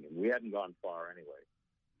thing, and we hadn't gone far anyway.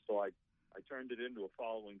 So I turned it into a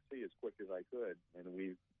following sea as quick as I could, and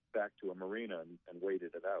we back to a marina and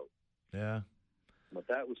waited it out. Yeah. But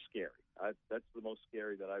that was scary. That's the most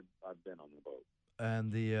scary that I've been on the boat.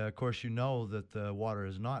 And of course, you know that the water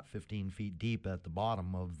is not 15 feet deep at the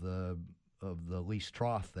bottom of the least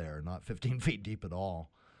trough there, not 15 feet deep at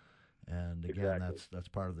all. And again, Exactly. that's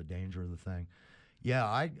part of the danger of the thing. Yeah,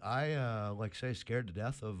 I like say scared to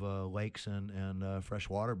death of lakes and fresh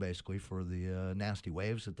water, basically, for the nasty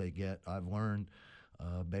waves that they get. I've learned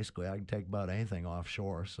basically I can take about anything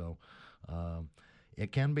offshore, so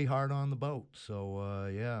it can be hard on the boat. So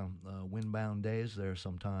yeah, windbound days there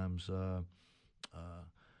sometimes.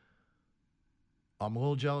 I'm a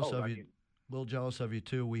little jealous of you. Little jealous of you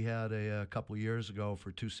too. We had a couple of years ago,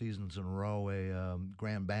 for 2 seasons in a row, a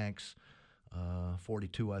Grand Banks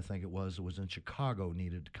 42, I think it was in Chicago,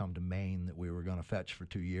 needed to come to Maine that we were going to fetch for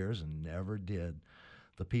 2 years and never did.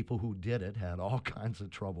 The people who did it had all kinds of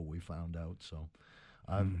trouble, we found out. So,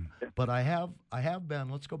 but I have been.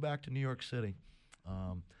 Let's go back to New York City.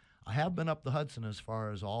 I have been up the Hudson as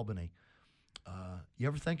far as Albany. You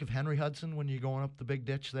ever think of Henry Hudson when you're going up the big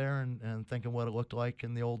ditch there and thinking what it looked like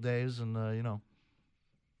in the old days? And, I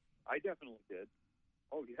definitely did.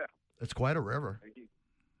 Oh, yeah. It's quite a river.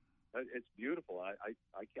 It's beautiful.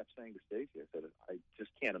 I kept saying to Stacy, I said, I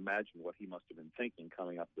just can't imagine what he must have been thinking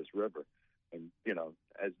coming up this river. And,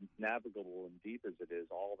 as navigable and deep as it is,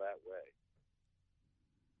 all that way.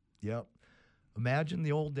 Yep. Imagine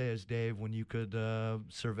the old days, Dave, when you could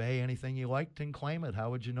survey anything you liked and claim it. How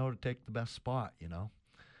would you know to take the best spot,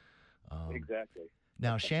 Exactly.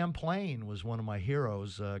 Now, Champlain was one of my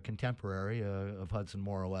heroes, contemporary of Hudson,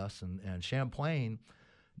 more or less. And Champlain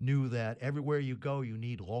knew that everywhere you go, you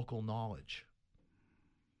need local knowledge.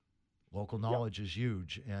 Local knowledge is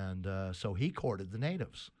huge. And so he courted the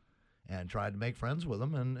natives and tried to make friends with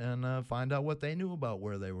them and find out what they knew about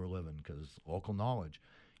where they were living, because local knowledge.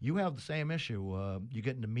 You have the same issue. You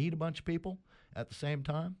getting to meet a bunch of people at the same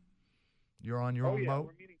time? You're on your own boat?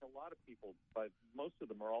 We're meeting a lot of people, but most of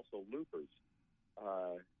them are also loopers.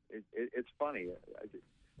 It's funny.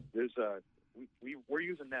 We're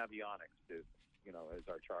using Navionics to, as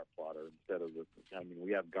our chart plotter instead of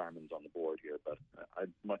we have Garmin's on the board here, but I'd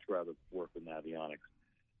much rather work with Navionics.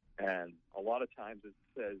 And a lot of times it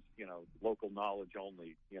says, local knowledge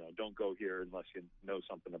only. Don't go here unless you know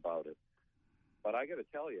something about it. But I got to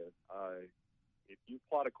tell you, if you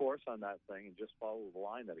plot a course on that thing and just follow the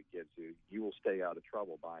line that it gives you, you will stay out of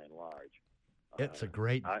trouble by and large. It's a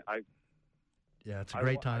great, it's a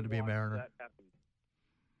great time to be a mariner.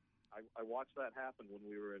 I watched that happen when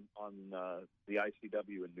we were on the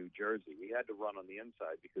ICW in New Jersey. We had to run on the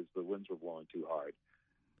inside because the winds were blowing too hard,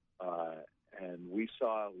 and we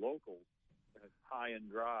saw locals high and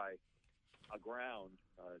dry aground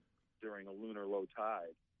during a lunar low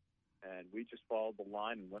tide. And we just followed the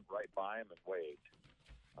line and went right by him and waved.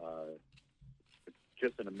 It's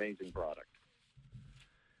just an amazing product.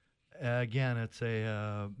 Again, it's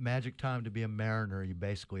a magic time to be a mariner. You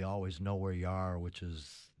basically always know where you are, which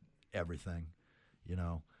is everything,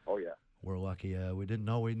 Oh, yeah. We're lucky. We didn't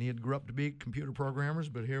know we needed to grow up to be computer programmers,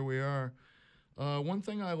 but here we are. One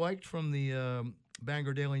thing I liked from the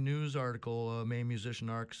Bangor Daily News article, Maine musician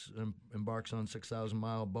embarks on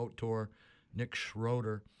 6,000-mile boat tour, Nick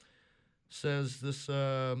Schroeder, says this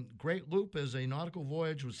great loop is a nautical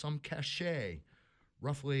voyage with some cachet.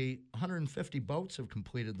 Roughly 150 boats have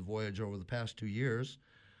completed the voyage over the past 2 years.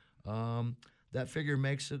 That figure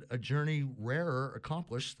makes it a journey rarer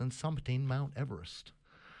accomplished than summiting Mount Everest.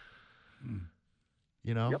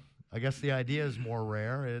 Yep. I guess the idea is more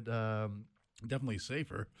rare. It Definitely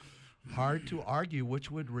safer. hard to argue which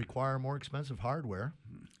would require more expensive hardware.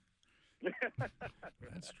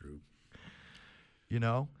 That's true.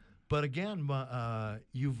 But again,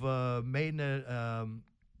 you've made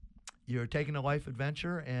you're taking a life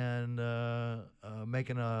adventure and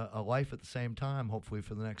making a life at the same time, hopefully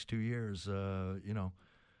for the next 2 years. Definitely.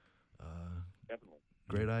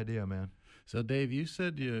 Great idea, man. So, Dave, you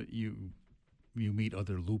said you meet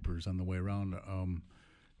other loopers on the way around.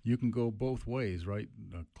 You can go both ways, right?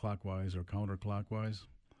 Clockwise or counterclockwise?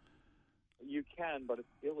 You can, but it's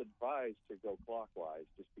ill-advised to go clockwise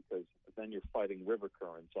just because then you're fighting river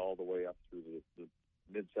currents all the way up through the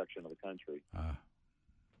midsection of the country.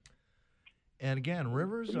 And again,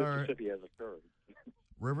 rivers Mississippi has a curve.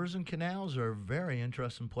 Rivers and canals are very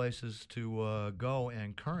interesting places to go,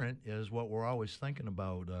 and current is what we're always thinking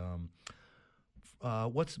about.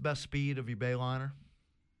 What's the best speed of your Bayliner?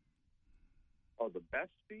 Oh, the best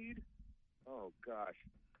speed? Oh, gosh.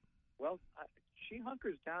 Well, she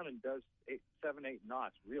hunkers down and does 7, 8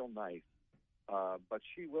 knots real nice, but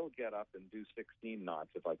she will get up and do 16 knots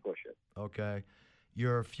if I push it. Okay.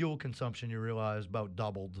 Your fuel consumption, you realize, about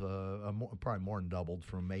doubled, probably more than doubled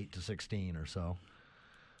from 8 to 16 or so.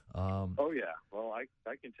 Oh, yeah. Well,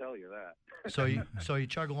 I can tell you that. So you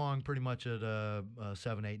chug along pretty much at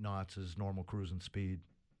 7, 8 knots is normal cruising speed.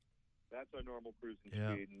 That's our normal cruising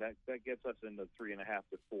speed, and that gets us in the 3.5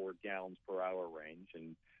 to 4 gallons per hour range.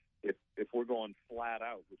 And if we're going flat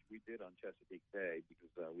out, which we did on Chesapeake Bay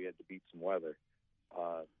because we had to beat some weather,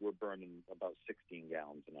 we're burning about 16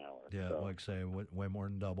 gallons an hour. Yeah, so. like I say, way more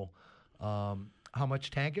than double. How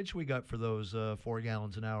much tankage we got for those 4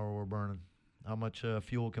 gallons an hour we're burning? How much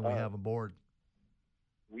fuel can we have aboard?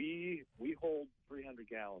 We hold 300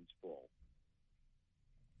 gallons full.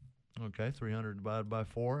 Okay, 300 divided by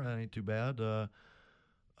 4, that ain't too bad.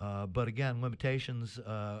 But again, limitations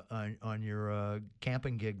on your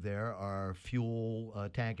camping gig there are fuel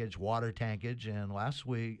tankage, water tankage, and last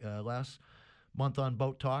month on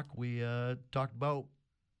Boat Talk, we talked about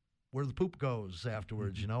where the poop goes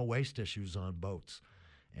afterwards, waste issues on boats.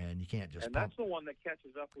 And you can't just And pump. that's the one that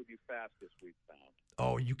catches up with you fastest, we've found.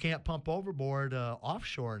 Oh, you can't pump overboard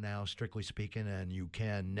offshore now, strictly speaking, and you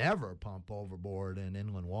can never pump overboard in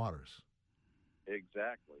inland waters.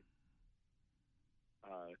 Exactly.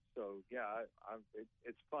 So, yeah,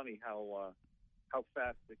 it's funny how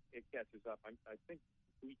fast it catches up. I think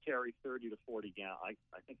we carry 30 to 40 gallon.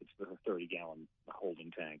 I think it's the 30-gallon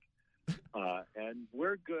holding tank. And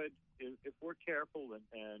we're good if we're careful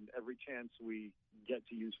and every chance we get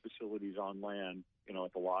to use facilities on land,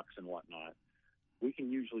 at the locks and whatnot, we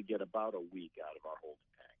can usually get about a week out of our holding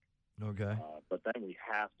tank. Okay. But then we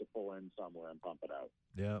have to pull in somewhere and pump it out.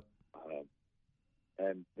 Yep.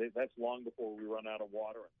 And that's long before we run out of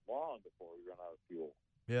water and long before we run out of fuel.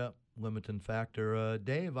 Yeah, limiting factor.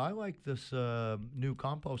 Dave, I like this new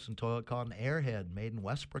composting toilet called an Airhead, made in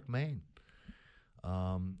Westbrook, Maine.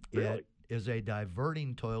 Really? It is a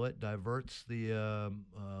diverting toilet, diverts the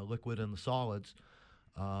liquid and the solids.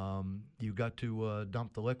 You got to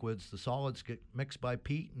dump the liquids. The solids get mixed by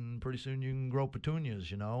peat, and pretty soon you can grow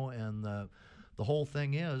petunias, And the whole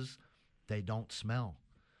thing is they don't smell.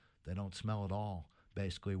 They don't smell at all,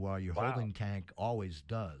 basically, while your holding tank always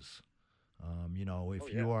does.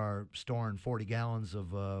 If you are storing 40 gallons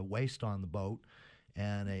of waste on the boat,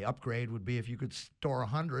 and a upgrade would be if you could store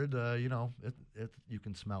 100, you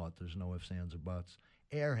can smell it. There's no ifs, ands, or buts.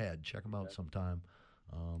 Airhead, check them out sometime.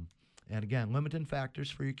 And again, limiting factors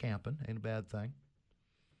for your camping ain't a bad thing.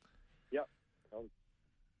 Yep.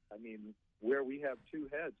 I mean, where we have 2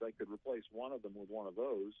 heads, I could replace one of them with one of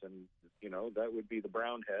those, and, that would be the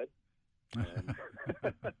brown head.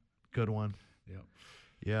 And Good one. Yep.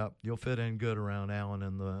 Yeah, you'll fit in good around Alan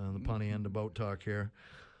and the punny end of Boat Talk here.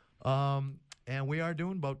 And we are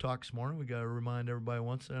doing Boat Talk this morning. We got to remind everybody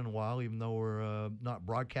once in a while, even though we're not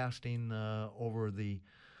broadcasting over the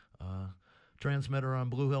transmitter on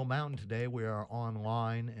Blue Hill Mountain today, we are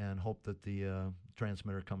online and hope that the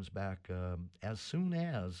transmitter comes back as soon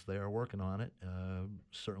as they are working on it.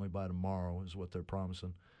 Certainly by tomorrow is what they're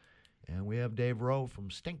promising. And we have Dave Rowe from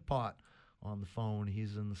Stinkpot on the phone.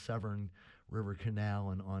 He's in the Severn River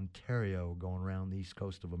Canal in Ontario, going around the east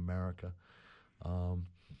coast of America.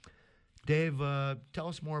 Dave, tell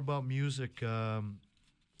us more about music.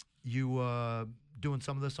 You doing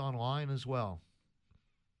some of this online as well?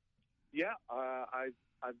 yeah,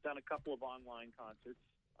 I've done a couple of online concerts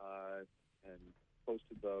and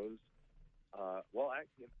posted those.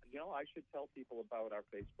 I should tell people about our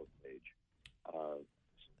Facebook page.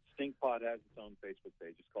 Stinkpot has its own Facebook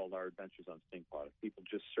page. It's called Our Adventures on Stinkpot. If people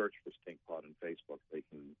just search for Stinkpot on Facebook, they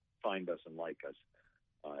can find us and like us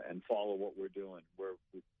and follow what we're doing.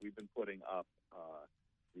 We've been putting up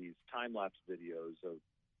these time-lapse videos of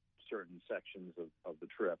certain sections of the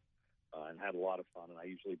trip and had a lot of fun. And I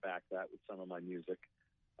usually back that with some of my music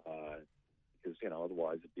because,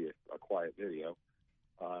 otherwise it'd be a quiet video.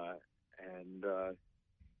 I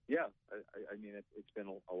mean, it's been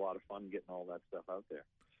a lot of fun getting all that stuff out there.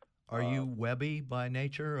 Are you webby by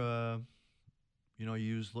nature? You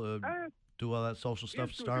use do all that social stuff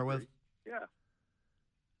to start with? Yeah.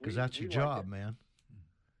 Because that's your we like job, it. man.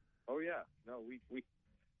 Oh yeah, no,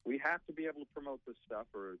 we have to be able to promote this stuff,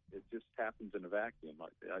 or it just happens in a vacuum.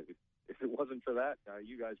 If it wasn't for that,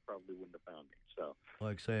 you guys probably wouldn't have found me. So,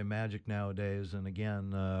 Like say Magic nowadays, and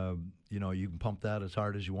again, you can pump that as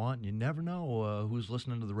hard as you want, and you never know who's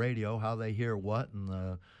listening to the radio, how they hear what,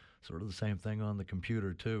 and sort of the same thing on the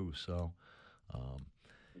computer too. So,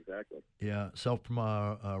 exactly. yeah,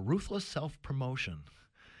 ruthless self-promotion.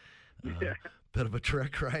 Yeah. Bit of a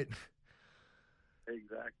trick, right?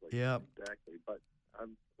 Exactly. Yeah. Exactly. But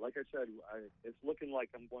like I said, it's looking like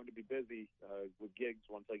I'm going to be busy with gigs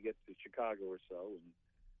once I get to Chicago or so,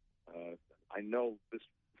 and I know this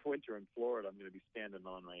winter in Florida I'm going to be standing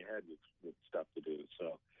on my head with stuff to do.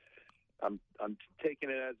 So I'm taking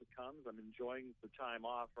it as it comes. I'm enjoying the time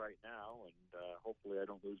off right now, and hopefully I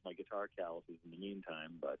don't lose my guitar calluses in the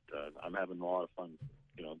meantime. But I'm having a lot of fun,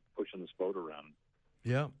 pushing this boat around.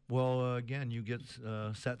 Yeah. Well, again, you get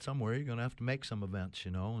set somewhere. You're going to have to make some events,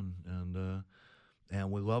 and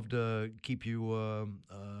we love to keep you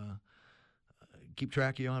keep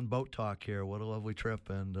track of you on Boat Talk here. What a lovely trip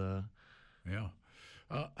and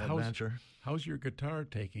adventure. How's your guitar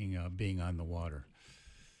taking being on the water?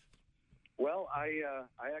 Well, I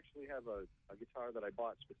actually have a guitar that I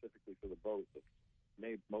bought specifically for the boat that's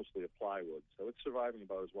made mostly of plywood, so it's surviving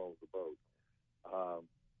about as well as the boat.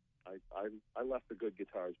 I left the good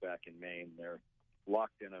guitars back in Maine. They're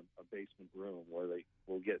locked in a basement room where they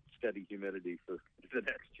will get steady humidity for the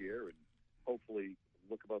next year, and hopefully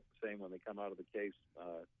look about the same when they come out of the case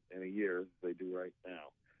in a year as they do right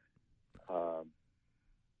now.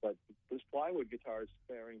 But this plywood guitar is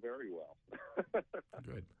faring very well.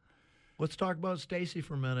 Good. Let's talk about Stacy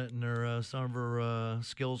for a minute and some of her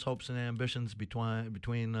skills, hopes, and ambitions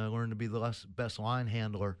between learning to be the best line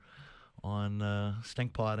handler on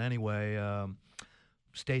Stinkpot. Anyway,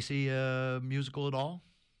 Stacy, musical at all?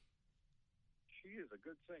 She is a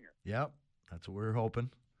good singer. Yep, that's what we're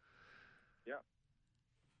hoping. Yeah.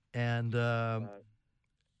 And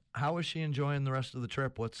how is she enjoying the rest of the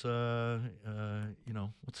trip? What's what's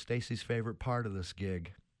Stacy's favorite part of this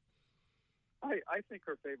gig? I think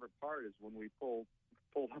her favorite part is when we pull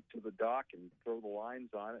up to the dock and throw the lines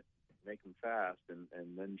on it, make them fast, and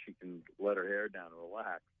then she can let her hair down and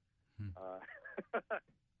relax.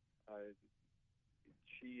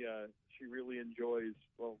 She really enjoys.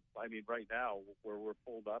 Well, I mean, right now where we're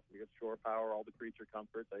pulled up, we got shore power, all the creature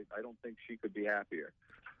comforts. I don't think she could be happier.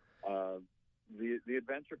 The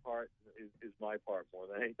adventure part is my part more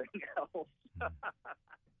than anything else.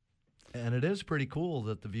 And it is pretty cool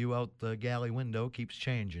that the view out the galley window keeps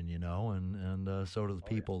changing, and so do the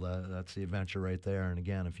people. Yeah. That's the adventure right there. And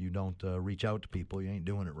again, if you don't reach out to people, you ain't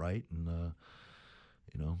doing it right. And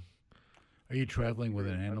Are you traveling with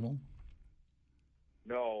an animal?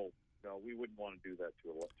 No, we wouldn't want to do that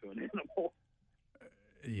to an animal.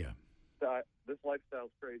 Yeah. This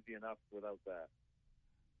lifestyle's crazy enough without that.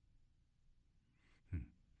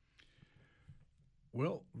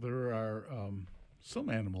 Well, there are some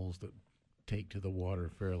animals that take to the water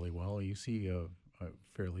fairly well. You see a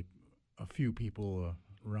few people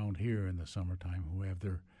around here in the summertime who have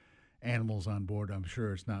their animals on board. I'm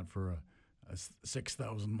sure it's not for a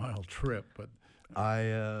 6,000-mile trip, but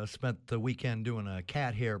I spent the weekend doing a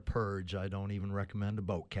cat hair purge. I don't even recommend a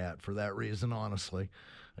boat cat for that reason, honestly.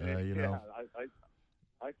 I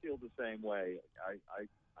feel the same way.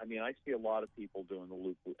 I mean, I see a lot of people doing the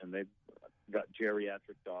loop, and they've got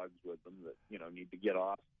geriatric dogs with them that need to get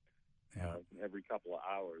off every couple of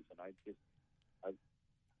hours. And I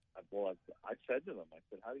said to them, I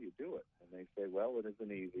said, "How do you do it?" And they say, "Well, it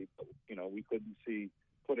isn't easy. But, we couldn't see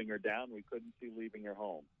putting her down. We couldn't see leaving her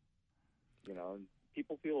home." And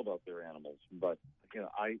people feel about their animals, but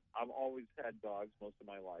I've always had dogs most of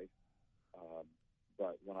my life.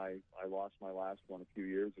 But when I lost my last one a few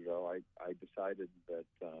years ago, I decided that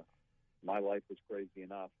my life was crazy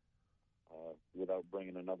enough without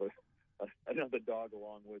bringing another dog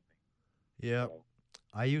along with me. Yeah, So,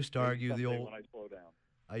 I used to argue when I slow down.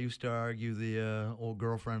 I used to argue the old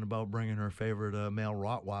girlfriend about bringing her favorite male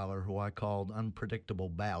Rottweiler, who I called unpredictable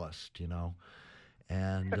ballast,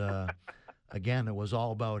 And again, it was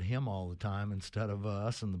all about him all the time instead of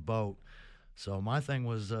us in the boat. So my thing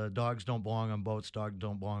was dogs don't belong on boats, dogs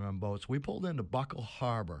don't belong on boats. We pulled into Buckle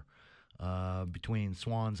Harbor between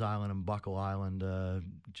Swans Island and Buckle Island,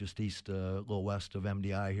 just east, a little west of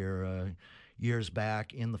MDI here, years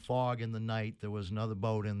back. In the fog in the night, there was another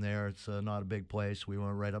boat in there. It's not a big place. We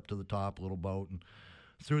went right up to the top, little boat, and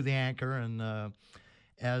threw the anchor.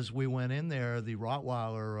 as we went in there, the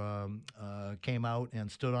Rottweiler came out and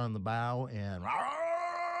stood on the bow and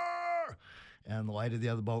the light of the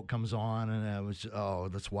other boat comes on, and it was,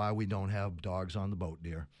 that's why we don't have dogs on the boat,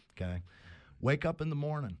 dear. Okay. Wake up in the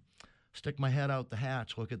morning, stick my head out the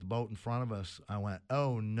hatch, look at the boat in front of us. I went,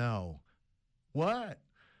 oh, no. What?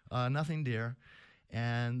 Nothing, dear.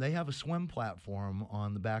 And they have a swim platform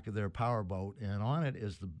on the back of their power boat, and on it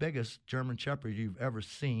is the biggest German Shepherd you've ever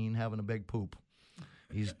seen having a big poop.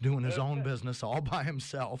 He's doing his own business all by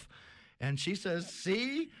himself. And she says,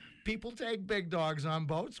 see, people take big dogs on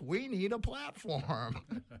boats. We need a platform.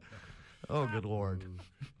 Oh, good Lord.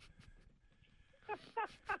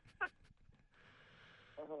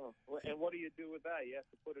 And what do you do with that? You have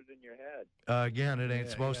to put it in your head. Again, it ain't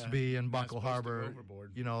supposed to be in Buckle supposed to Harbor. go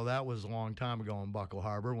overboard. You know, that was a long time ago in Buckle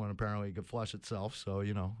Harbor when apparently it could flush itself. So,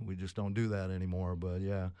 you know, we just don't do that anymore. But,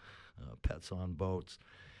 yeah, pets on boats.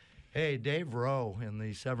 Hey, Dave Rowe in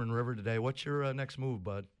the Severn River today. What's your next move,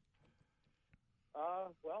 bud?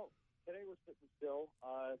 Well, today we're sitting still.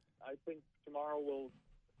 I think tomorrow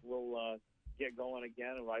we'll get going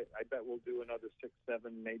again. And I bet we'll do another 6,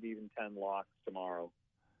 7, maybe even 10 locks tomorrow.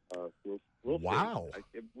 We'll Wow.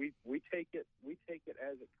 see. We take it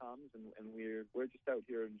as it comes, and we're just out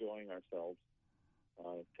here enjoying ourselves,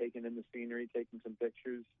 taking in the scenery, taking some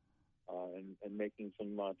pictures, and making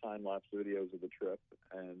some time-lapse videos of the trip,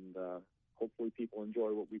 and hopefully people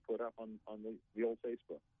enjoy what we put up on the old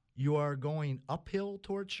Facebook. You are going uphill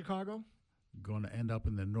towards Chicago? Going to end up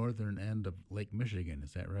in the northern end of Lake Michigan,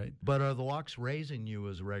 is that right? But are the locks raising you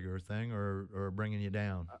as a regular thing or bringing you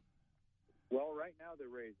down? Well, right now they're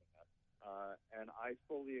raising us, and I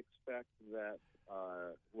fully expect that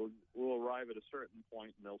we'll arrive at a certain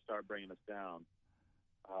point and they'll start bringing us down.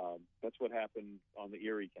 That's what happened on the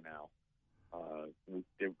Erie Canal.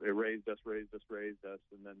 It raised us,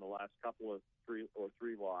 and then the last couple of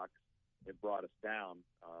three locks, it brought us down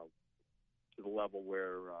to the level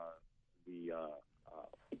where the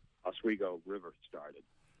Oswego River started.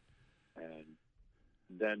 And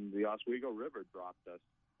then the Oswego River dropped us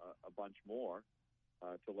a bunch more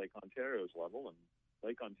to Lake Ontario's level, and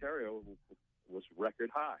Lake Ontario was record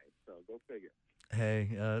high, so go figure. Hey,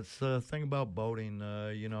 it's the thing about boating,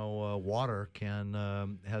 water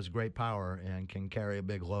has great power and can carry a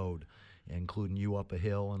big load, including you up a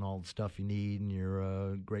hill and all the stuff you need, and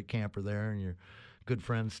your great camper there, and your good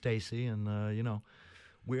friend Stacy, and,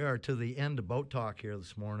 we are to the end of Boat Talk here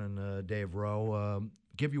this morning, Dave Rowe.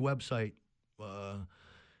 Give your website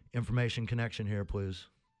information connection here, please.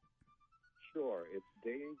 Sure. It's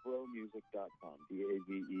DaveRoweMusic.com,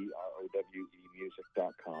 DaveRowe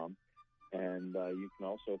music.com. And you can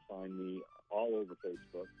also find me all over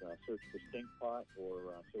Facebook. Search for Stinkpot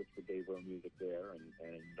or search for Dave Rowe Music there, and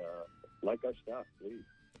like our stuff, please.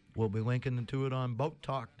 We'll be linking to it on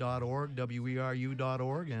boattalk.org,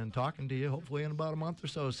 weru.org, and talking to you hopefully in about a month or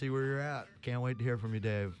so, see where you're at. Can't wait to hear from you,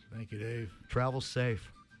 Dave. Thank you, Dave. Travel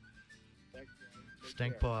safe. Thanks,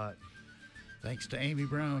 Take care. Stinkpot. Thanks to Amy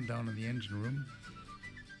Brown down in the engine room.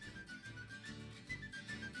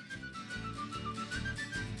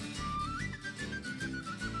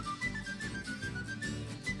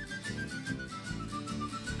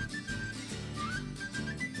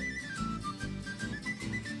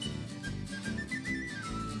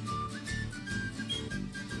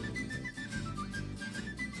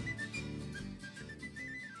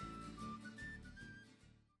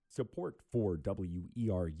 Support for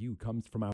WERU comes from our